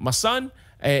 My son,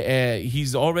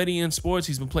 he's already in sports.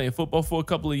 He's been playing football for a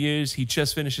couple of years. He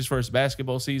just finished his first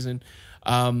basketball season.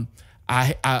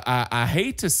 I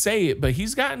hate to say it, but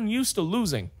he's gotten used to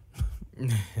losing.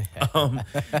 As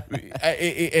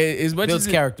much builds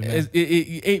as character, man.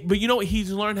 But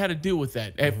he's learned how to deal with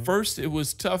that. At first, it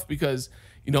was tough because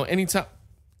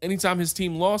anytime his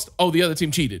team lost, the other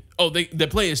team cheated. The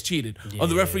players cheated. Yeah.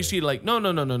 The referees cheated. Like,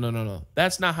 no.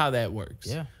 That's not how that works.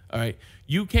 Yeah. All right.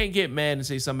 You can't get mad and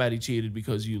say somebody cheated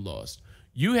because you lost.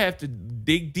 You have to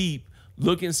dig deep,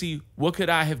 look and see, what could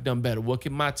I have done better? What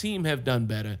could my team have done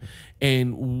better?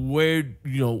 And where,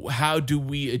 how do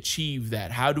we achieve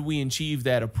that? How do we achieve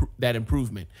that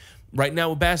improvement? Right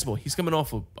now with basketball, he's coming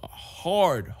off a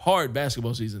hard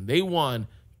basketball season. They won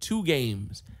 2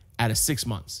 games out of 6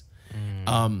 months.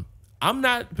 I'm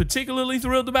not particularly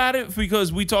thrilled about it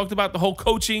because we talked about the whole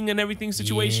coaching and everything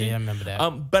situation. Yeah, I remember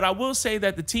that. But I will say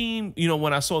that the team,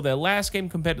 when I saw their last game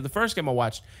compared to the first game I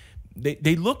watched,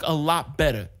 they look a lot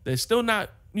better. They're still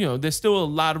not, there's still a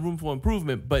lot of room for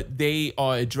improvement, but they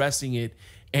are addressing it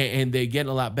and they're getting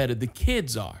a lot better. The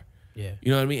kids are. Yeah.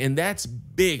 You know what I mean? And that's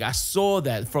big. I saw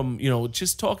that from,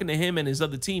 just talking to him and his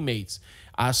other teammates.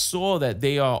 I saw that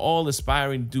they are all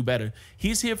aspiring to do better.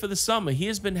 He's here for the summer. He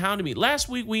has been hounding me. Last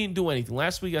week, we didn't do anything.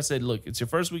 Last week, I said, look, it's your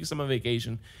first week of summer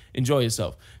vacation. Enjoy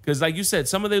yourself. Because like you said,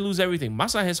 summer, they lose everything. My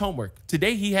son has homework.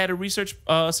 Today, he had to research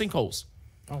sinkholes.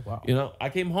 Oh, wow. I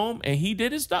came home and he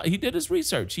did his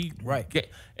research. Right.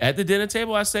 At the dinner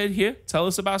table, I said, here, tell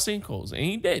us about sinkholes. And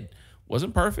he did.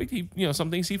 Wasn't perfect. He,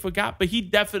 some things he forgot, but he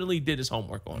definitely did his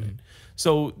homework on it.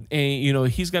 So, and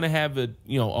he's gonna have a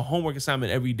homework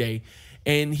assignment every day,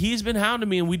 and he's been hounding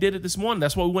me, and we did it this morning.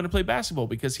 That's why we went to play basketball,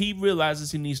 because he realizes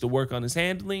he needs to work on his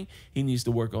handling, he needs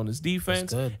to work on his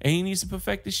defense, and he needs to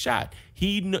perfect his shot.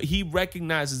 He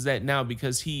recognizes that now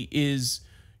because he is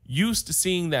used to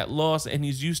seeing that loss, and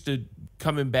he's used to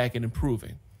coming back and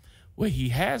improving. Where he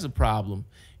has a problem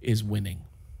is winning.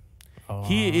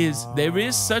 There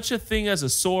is such a thing as a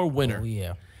sore winner. Oh,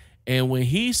 yeah. And when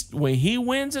he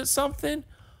wins at something,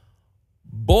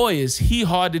 boy, is he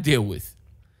hard to deal with.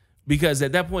 because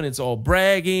at that point it's all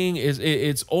bragging.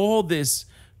 It's all this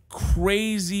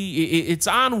crazy. It's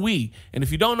ennui, and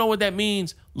if you don't know what that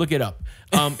means, look it up.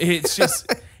 It's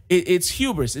just it's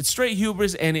hubris. It's straight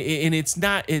hubris, and it's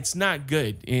not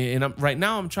good. And right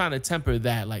now I'm trying to temper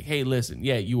that. Like, hey, listen,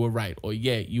 yeah, you were right, or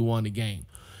yeah, you won the game.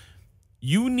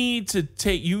 You need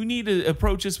to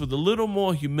approach this with a little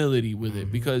more humility with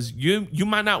it, because you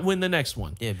might not win the next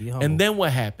one. Yeah, be humble. And then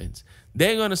what happens?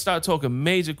 They're gonna start talking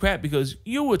major crap because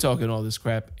you were talking all this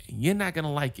crap, and you're not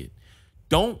gonna like it.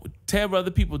 Don't tear other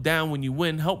people down when you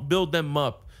win. Help build them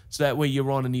up, so that way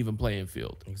you're on an even playing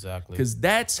field. Exactly. Because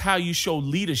that's how you show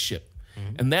leadership.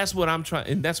 And that's what I'm trying,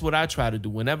 and that's what I try to do.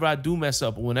 Whenever I do mess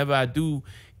up, or whenever I do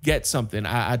get something,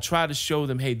 I try to show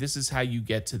them, hey, this is how you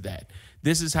get to that.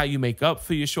 This is how you make up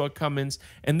for your shortcomings,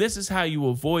 and this is how you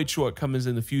avoid shortcomings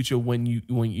in the future when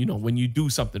you do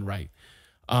something right.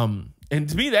 And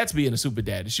to me, that's being a super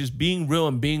dad. It's just being real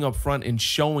and being upfront and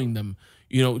showing them,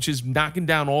 just knocking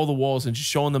down all the walls and just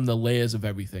showing them the layers of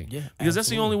everything. Yeah, because that's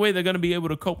the only way they're going to be able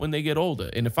to cope when they get older.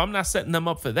 And if I'm not setting them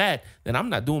up for that, then I'm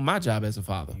not doing my job as a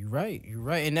father. You're right.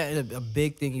 And that a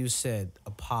big thing you said,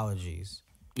 apologies.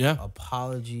 Yeah.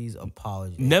 Apologies.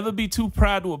 Never be too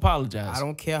proud to apologize. I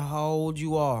don't care how old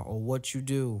you are or what you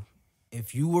do.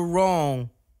 If you were wrong,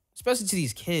 especially to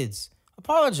these kids,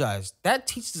 apologize. That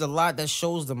teaches a lot. That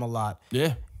shows them a lot.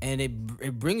 Yeah. And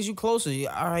it brings you closer.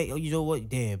 All right, you know what?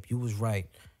 Damn, you was right.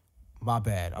 My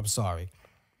bad. I'm sorry.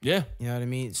 Yeah. You know what I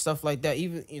mean? Stuff like that.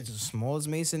 Even as small as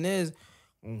Mason is,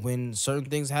 when certain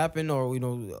things happen, or,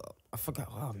 I forgot.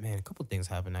 Oh, man, a couple things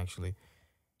happened, actually.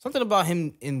 Something about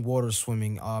him in water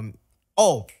swimming. I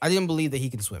didn't believe that he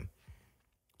can swim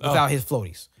without his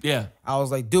floaties. Yeah. I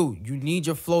was like, dude, you need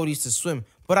your floaties to swim,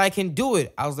 but I can do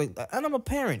it. I was like, and I'm a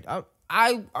parent.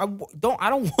 I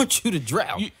don't want you to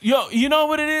drown. You know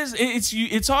what it is?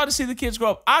 It's hard to see the kids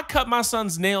grow up. I cut my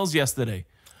son's nails yesterday.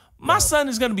 My son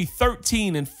is going to be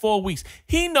 13 in 4 weeks.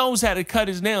 He knows how to cut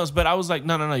his nails, but I was like,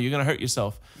 no, you're going to hurt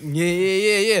yourself.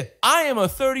 Yeah. I am a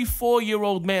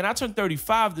 34-year-old man. I turned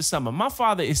 35 this summer. My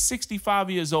father is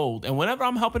 65 years old, and whenever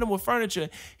I'm helping him with furniture,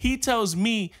 he tells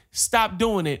me, stop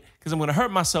doing it because I'm going to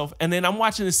hurt myself, and then I'm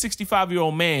watching a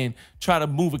 65-year-old man try to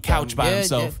move a couch by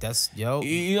himself.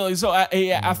 So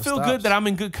I feel good that I'm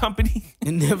in good company.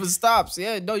 It never stops.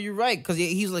 Yeah, no, you're right, because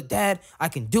he's like, Dad, I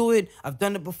can do it. I've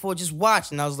done it before. Just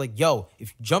watch. And I was like, yo, if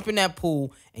you jump in that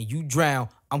pool and you drown,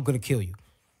 I'm going to kill you.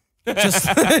 Just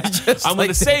I'm going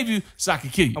to save you so I can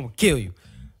kill you. I'm going to kill you.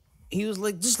 He was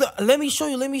like, just let me show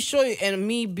you. And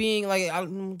me being like,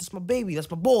 that's my baby. That's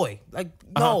my boy. Like,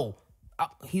 no.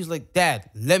 He was like,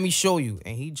 Dad, let me show you.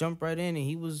 And he jumped right in, and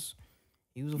he was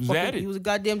a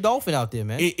goddamn dolphin out there,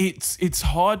 man. It's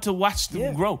hard to watch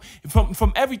them grow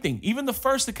from everything. Even the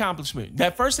first accomplishment.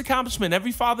 That first accomplishment,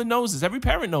 every father knows this. Every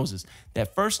parent knows this.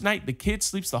 That first night, the kid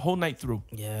sleeps the whole night through.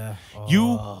 Yeah.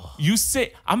 You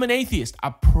sit. I'm an atheist.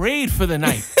 I prayed for the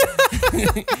night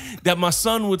that my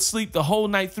son would sleep the whole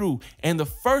night through. And the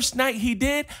first night he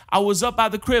did, I was up by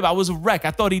the crib. I was a wreck.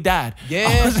 I thought he died. Yeah.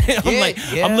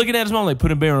 I'm looking at his mom like,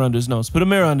 put a mirror under his nose. Put a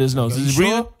mirror under his nose. Is he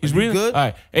breathing? He's breathing. Good? All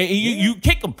right. And you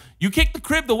kick him. You kick the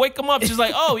crib to wake him up. She's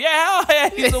like, oh, yeah, hell yeah,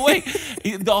 he's awake.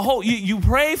 You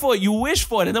pray for it. You wish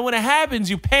for it. And then when it happens,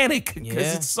 you panic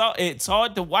because it's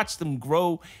hard to watch them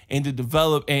grow and to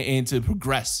develop and to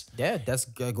progress. Yeah,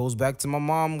 that goes back to my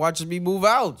mom watching me move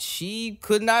out. She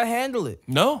could not handle it.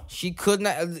 No. She could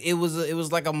not. It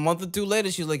was like a month or two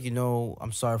later. She was like,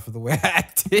 I'm sorry for the way I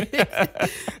acted.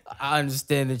 I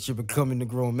understand that you're becoming a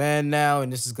grown man now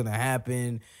and this is going to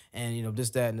happen. And,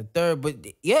 this, that, and the third. But,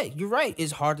 yeah, you're right.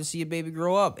 It's hard to see a baby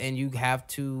grow up. And you have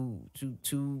to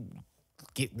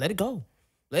let it go.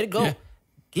 Let it go. Yeah.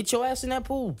 Get your ass in that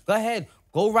pool. Go ahead.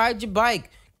 Go ride your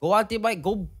bike. Go out there, bike.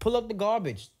 Go pull up the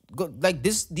garbage. Go like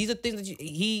this. These are things that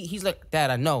he's like,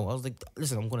 Dad, I know. I was like,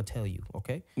 listen, I'm going to tell you,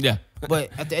 okay? Yeah. But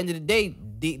at the end of the day,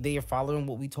 they are following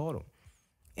what we taught them.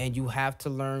 And you have to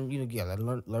learn, you got to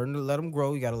learn to let them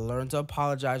grow. You got to learn to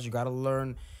apologize. You got to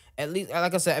learn, at least,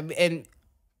 like I said, and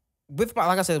with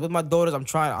my daughters,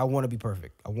 I want to be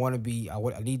perfect. I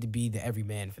need to be the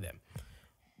everyman for them.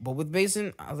 But with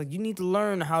Mason, I was like, you need to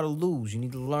learn how to lose. You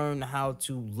need to learn how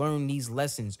to learn these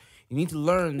lessons. You need to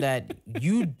learn that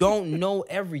you don't know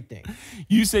everything.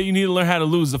 You say you need to learn how to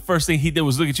lose. The first thing he did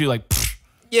was look at you like, pfft.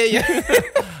 Yeah.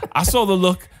 I saw the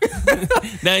look.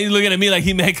 Now he's looking at me like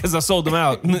he mad because I sold him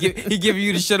out. He giving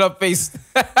you the shut up face.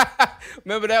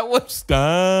 Remember that one?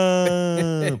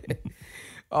 Stop.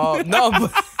 No,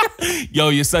 but yo,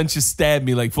 your son just stabbed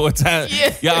me like 4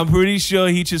 times. Yeah, I'm pretty sure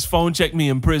he just phone checked me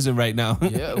in prison right now.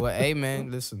 Yeah, well, hey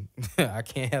man, listen, I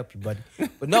can't help you, buddy.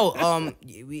 But no,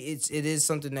 it is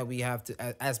something that we have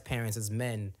to, as parents, as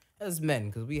men, as men,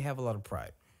 because we have a lot of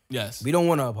pride. Yes. We don't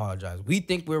want to apologize. We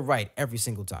think we're right every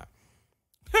single time.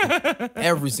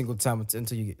 Every single time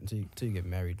until you get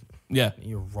married. Yeah.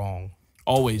 You're wrong.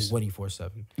 Always.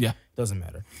 24/7. Yeah. Doesn't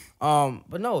matter.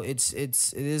 But no, it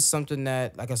is something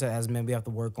that, like I said, as men we have to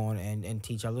work on and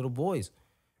teach our little boys.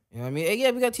 You know what I mean? And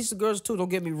yeah, we gotta teach the girls too. Don't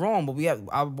get me wrong, but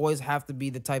our boys have to be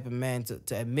the type of man to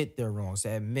admit their wrongs, to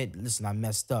admit, listen, I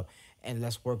messed up, and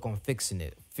let's work on fixing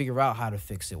it. Figure out how to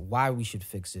fix it. Why we should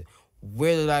fix it.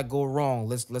 Where did I go wrong?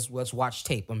 Let's watch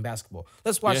tape on basketball.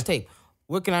 Let's watch tape.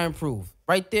 Where can I improve?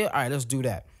 Right there. All right, let's do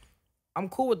that. I'm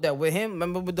cool with that. With him,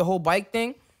 remember with the whole bike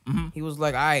thing? Mm-hmm. He was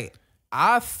like,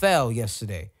 I fell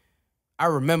yesterday. I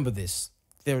remember this.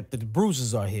 The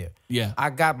bruises are here. Yeah. I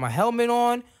got my helmet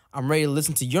on. I'm ready to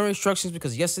listen to your instructions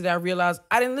because yesterday I realized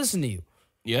I didn't listen to you.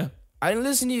 Yeah. I didn't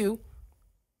listen to you,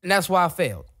 and that's why I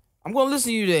failed. I'm gonna listen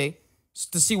to you today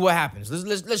to see what happens.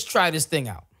 Let's try this thing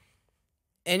out.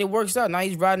 And it works out. Now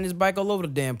he's riding his bike all over the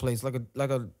damn place like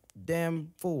a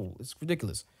damn fool. It's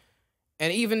ridiculous.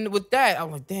 And even with that, I'm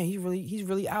like, damn, he's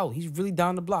really out. He's really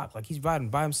down the block. Like he's riding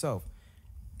by himself.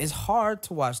 It's hard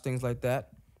to watch things like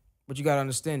that, but you gotta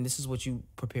understand this is what you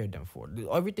prepared them for.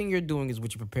 Everything you're doing is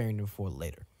what you're preparing them for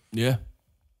later. Yeah.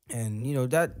 And you know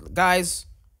that, guys,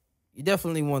 you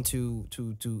definitely want to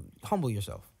humble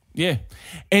yourself. Yeah,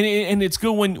 and it's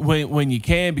good when you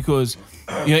can, because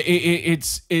you know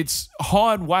it's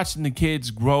hard watching the kids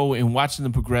grow and watching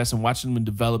them progress and watching them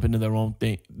develop into their own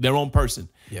thing, their own person.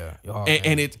 Yeah,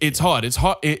 and it's hard. It's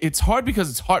hard because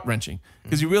it's heart wrenching,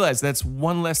 because you realize that's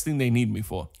one less thing they need me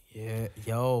for. Yeah,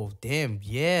 yo, damn,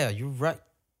 yeah, you're right.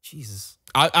 Jesus.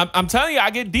 I'm telling you, I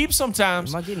get deep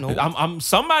sometimes. Am I getting old? I'm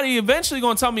somebody eventually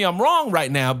gonna tell me I'm wrong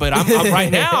right now, but I'm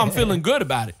right now I'm feeling good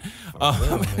about it.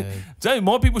 Tell you,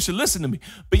 more people should listen to me.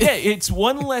 But yeah, it's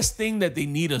one less thing that they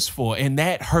need us for, and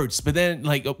that hurts. But then,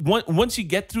 like, once you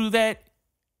get through that,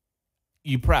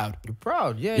 you're proud. You're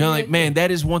proud, yeah. You're like, man,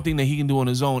 that is one thing that he can do on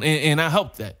his own, and I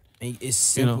helped that. And it's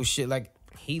simple shit. Like,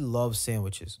 he loves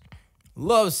sandwiches.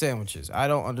 Loves sandwiches. I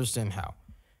don't understand how.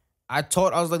 I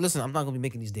was like, listen, I'm not gonna be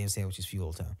making these damn sandwiches for you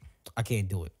all the time. I can't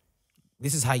do it.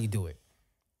 This is how you do it.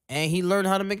 And he learned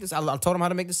how to make this. I told him how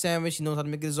to make the sandwich. He knows how to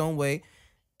make it his own way.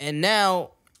 And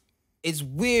now it's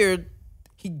weird.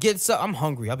 He gets up. I'm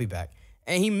hungry. I'll be back.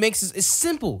 And he makes it's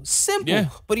simple, Yeah.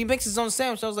 but he makes his own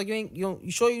sandwich. I was like, you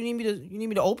sure you need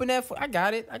me to open that? I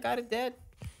got it, Dad.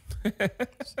 All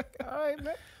right,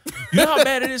 man. You know how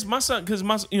bad it is, my son, because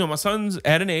my son's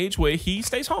at an age where he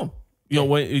stays home. You know,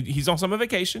 when he's on summer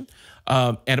vacation,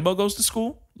 Annabelle goes to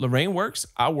school, Lorraine works,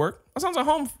 I work. My son's at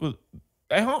home.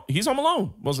 He's home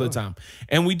alone most of the time,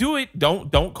 and we do it.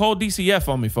 Don't call DCF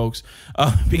on me, folks.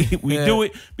 We do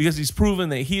it because he's proven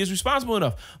that he is responsible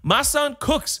enough. My son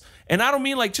cooks, and I don't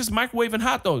mean like just microwaving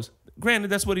hot dogs. Granted,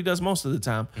 that's what he does most of the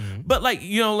time. Mm-hmm. But like,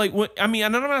 and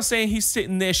I'm not saying he's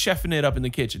sitting there chefing it up in the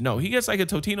kitchen. No, he gets like a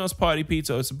Totino's party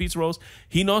pizza or some pizza rolls.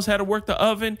 He knows how to work the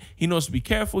oven. He knows to be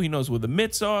careful. He knows where the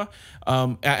mitts are.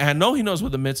 I know he knows where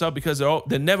the mitts are because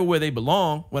they're never where they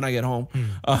belong when I get home.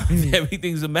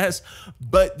 Everything's a mess.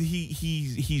 But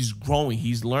he's growing.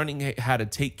 He's learning how to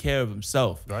take care of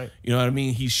himself. Right. You know what I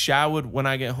mean? He's showered when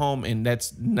I get home, and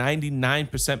that's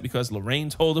 99% because Lorraine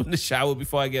told him to shower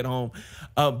before I get home.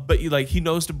 But he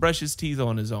knows to brush his teeth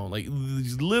on his own. Like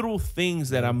these little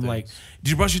things that I'm like,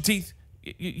 did you brush your teeth?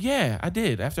 Yeah, I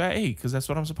did after I ate, because that's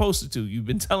what I'm supposed to do. You've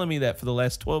been telling me that for the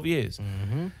last 12 years.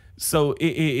 Mm-hmm. So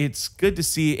it's good to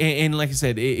see. And like I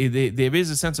said, there is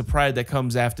a sense of pride that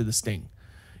comes after the sting.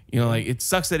 Like it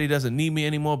sucks that he doesn't need me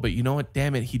anymore, but you know what?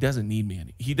 Damn it, he doesn't need me.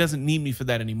 He doesn't need me for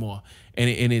that anymore.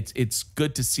 And it's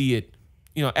good to see it,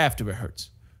 after it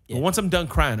hurts. Yeah. But once I'm done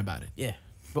crying about it. Yeah,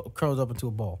 curls up into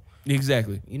a ball.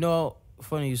 Exactly.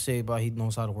 Funny you say about he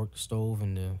knows how to work the stove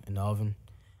and the oven.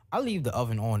 I leave the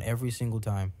oven on every single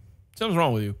time. Something's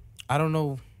wrong with you. I don't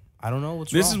know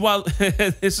what's wrong.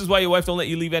 This is why your wife don't let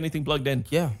you leave anything plugged in.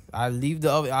 Yeah, I leave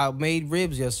the oven. I made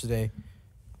ribs yesterday.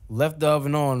 Left the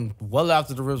oven on well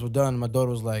after the ribs were done. My daughter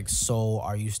was like, "So,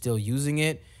 are you still using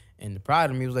it?" And the pride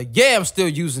of me was like, "Yeah, I'm still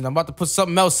using it. I'm about to put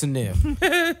something else in there."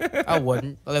 I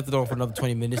wasn't. I left it on for another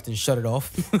 20 minutes, then shut it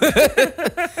off.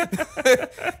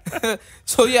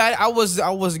 So yeah, I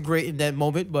wasn't great in that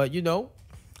moment, but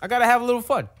I gotta have a little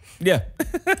fun. Yeah.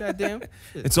 Goddamn.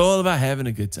 It's all about having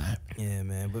a good time. Yeah,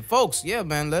 man. But folks, yeah,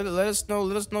 man, let us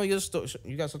know your story.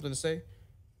 You got something to say?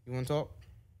 You want to talk?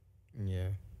 Yeah.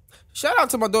 Shout out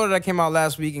to my daughter that came out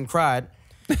last week and cried.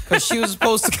 Because she was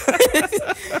supposed to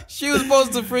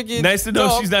freaking nice to know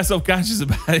talk. She's not self-conscious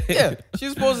about it. Yeah, she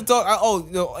was supposed to talk.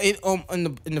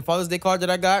 In the Father's Day card that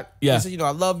I got, yeah, I said,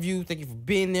 I love you. Thank you for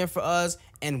being there for us.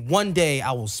 and one day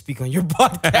I will speak on your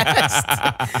podcast.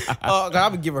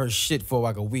 I've been giving her shit for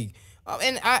like a week.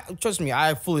 And trust me,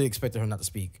 I fully expected her not to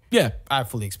speak. Yeah. I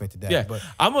fully expected that. Yeah. But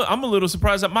I'm a little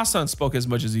surprised that my son spoke as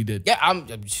much as he did. yeah,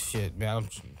 shit, man.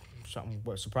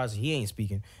 I'm surprised he ain't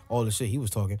speaking all the shit he was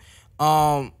talking.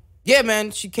 Yeah, man,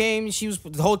 she came. She was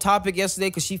the whole topic yesterday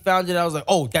because she found it. I was like,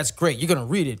 oh, that's great. You're going to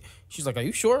read it. She's like, are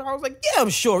you sure? I was like, yeah, I'm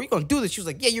sure. We're going to do this. She was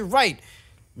like, yeah, you're right.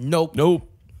 Nope.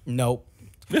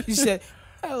 She said,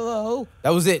 hello. That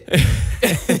was it.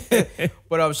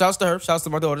 But shouts to her. Shouts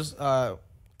to my daughters.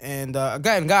 And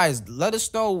again, guys, let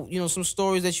us know, some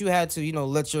stories that you had to,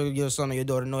 let your son or your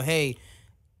daughter know, hey,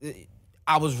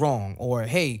 I was wrong. Or,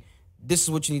 hey, this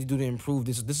is what you need to do to improve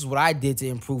this. This is what I did to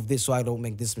improve this so I don't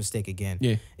make this mistake again.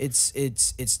 Yeah.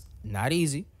 It's not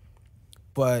easy,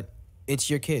 but it's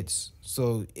your kids.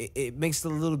 So it makes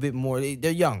it a little bit more.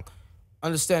 They're young.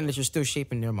 Understand that you're still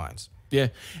shaping their minds. Yeah.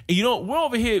 And we're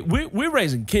over here. We're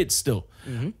raising kids still.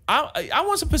 Mm-hmm. I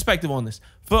want some perspective on this.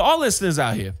 For all listeners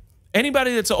out here,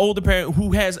 anybody that's an older parent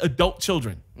who has adult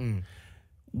children,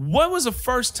 when was the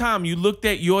first time you looked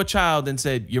at your child and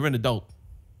said, you're an adult?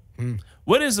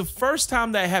 What is the first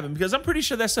time that happened? Because I'm pretty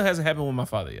sure that still hasn't happened with my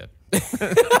father yet.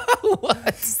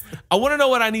 What? I want to know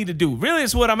what I need to do. Really,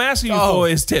 it's what I'm asking you for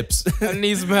is tips. I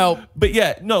need some help. But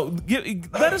yeah, no,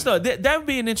 let us know. That would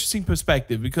be an interesting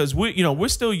perspective because we're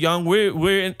still young.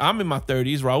 I'm in my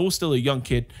 30s. Raul's still a young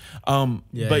kid.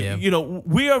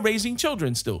 We are raising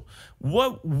children still.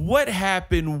 What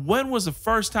happened? When was the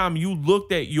first time you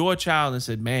looked at your child and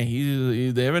said,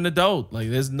 "Man, they're an adult. Like,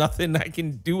 there's nothing I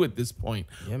can do at this point."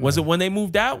 Yeah, was it when they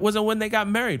moved out? Was it when they got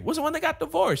married? Was it when they got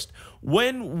divorced?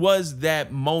 When was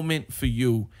that moment for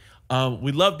you?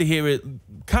 We'd love to hear it.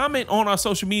 Comment on our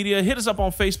social media. Hit us up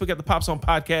on Facebook at the Pops On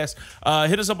Podcast.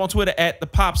 Hit us up on Twitter at the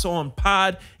Pops On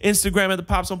Pod. Instagram at the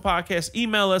Pops On Podcast.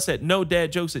 Email us at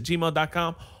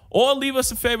nodadjokes@gmail.com. Or leave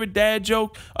us a favorite dad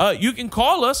joke. You can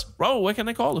call us. Raul, where can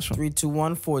they call us from?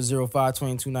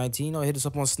 321-405-2219. Or hit us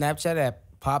up on Snapchat at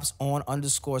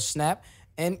popson_snap.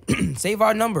 And save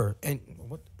our number. And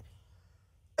what?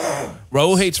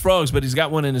 Raul hates frogs, but he's got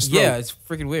one in his throat. Yeah, it's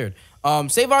freaking weird.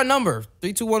 Save our number,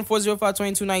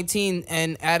 321-405-2219,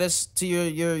 and add us to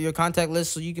your contact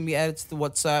list so you can be added to the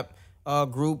WhatsApp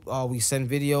group. We send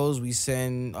videos, we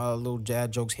send little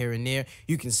dad jokes here and there.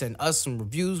 You can send us some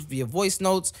reviews via voice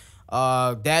notes,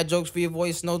 dad jokes via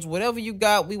voice notes, whatever you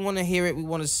got. We want to hear it, we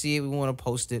want to see it, we want to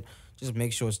post it. Just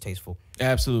make sure it's tasteful.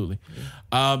 Absolutely.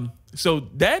 So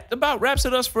that about wraps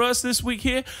it up for us this week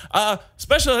here.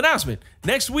 Special announcement.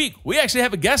 Next week, we actually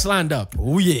have a guest lined up.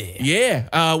 Oh, yeah.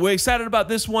 Yeah. We're excited about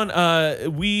this one.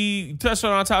 We touched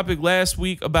on our topic last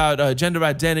week about gender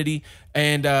identity.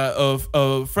 And a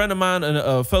friend of mine,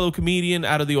 a fellow comedian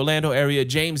out of the Orlando area,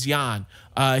 James Yan.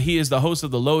 He is the host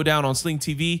of The Lowdown on Sling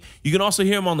TV. You can also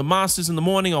hear him on The Monsters in the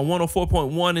Morning on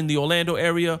 104.1 in the Orlando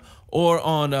area, or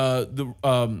on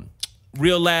the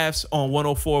Real Laughs on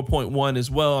 104.1 as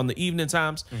well on the evening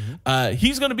times.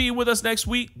 He's going to be with us next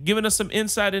week, giving us some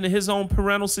insight into his own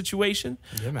parental situation.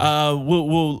 Yeah,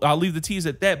 I'll leave the tease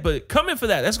at that, but come in for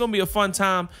that. That's going to be a fun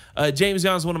time. James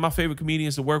Young is one of my favorite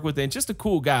comedians to work with, and just a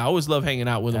cool guy. I always love hanging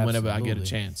out with him whenever I get a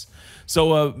chance.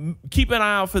 So keep an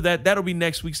eye out for that. That'll be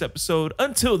next week's episode.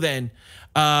 Until then,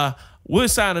 we're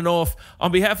signing off. On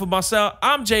behalf of myself,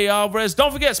 I'm Jay Alvarez.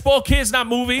 Don't forget, spoil kids, not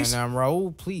movies. And I'm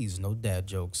Raul. Please, no dad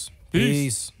jokes.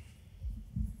 Peace.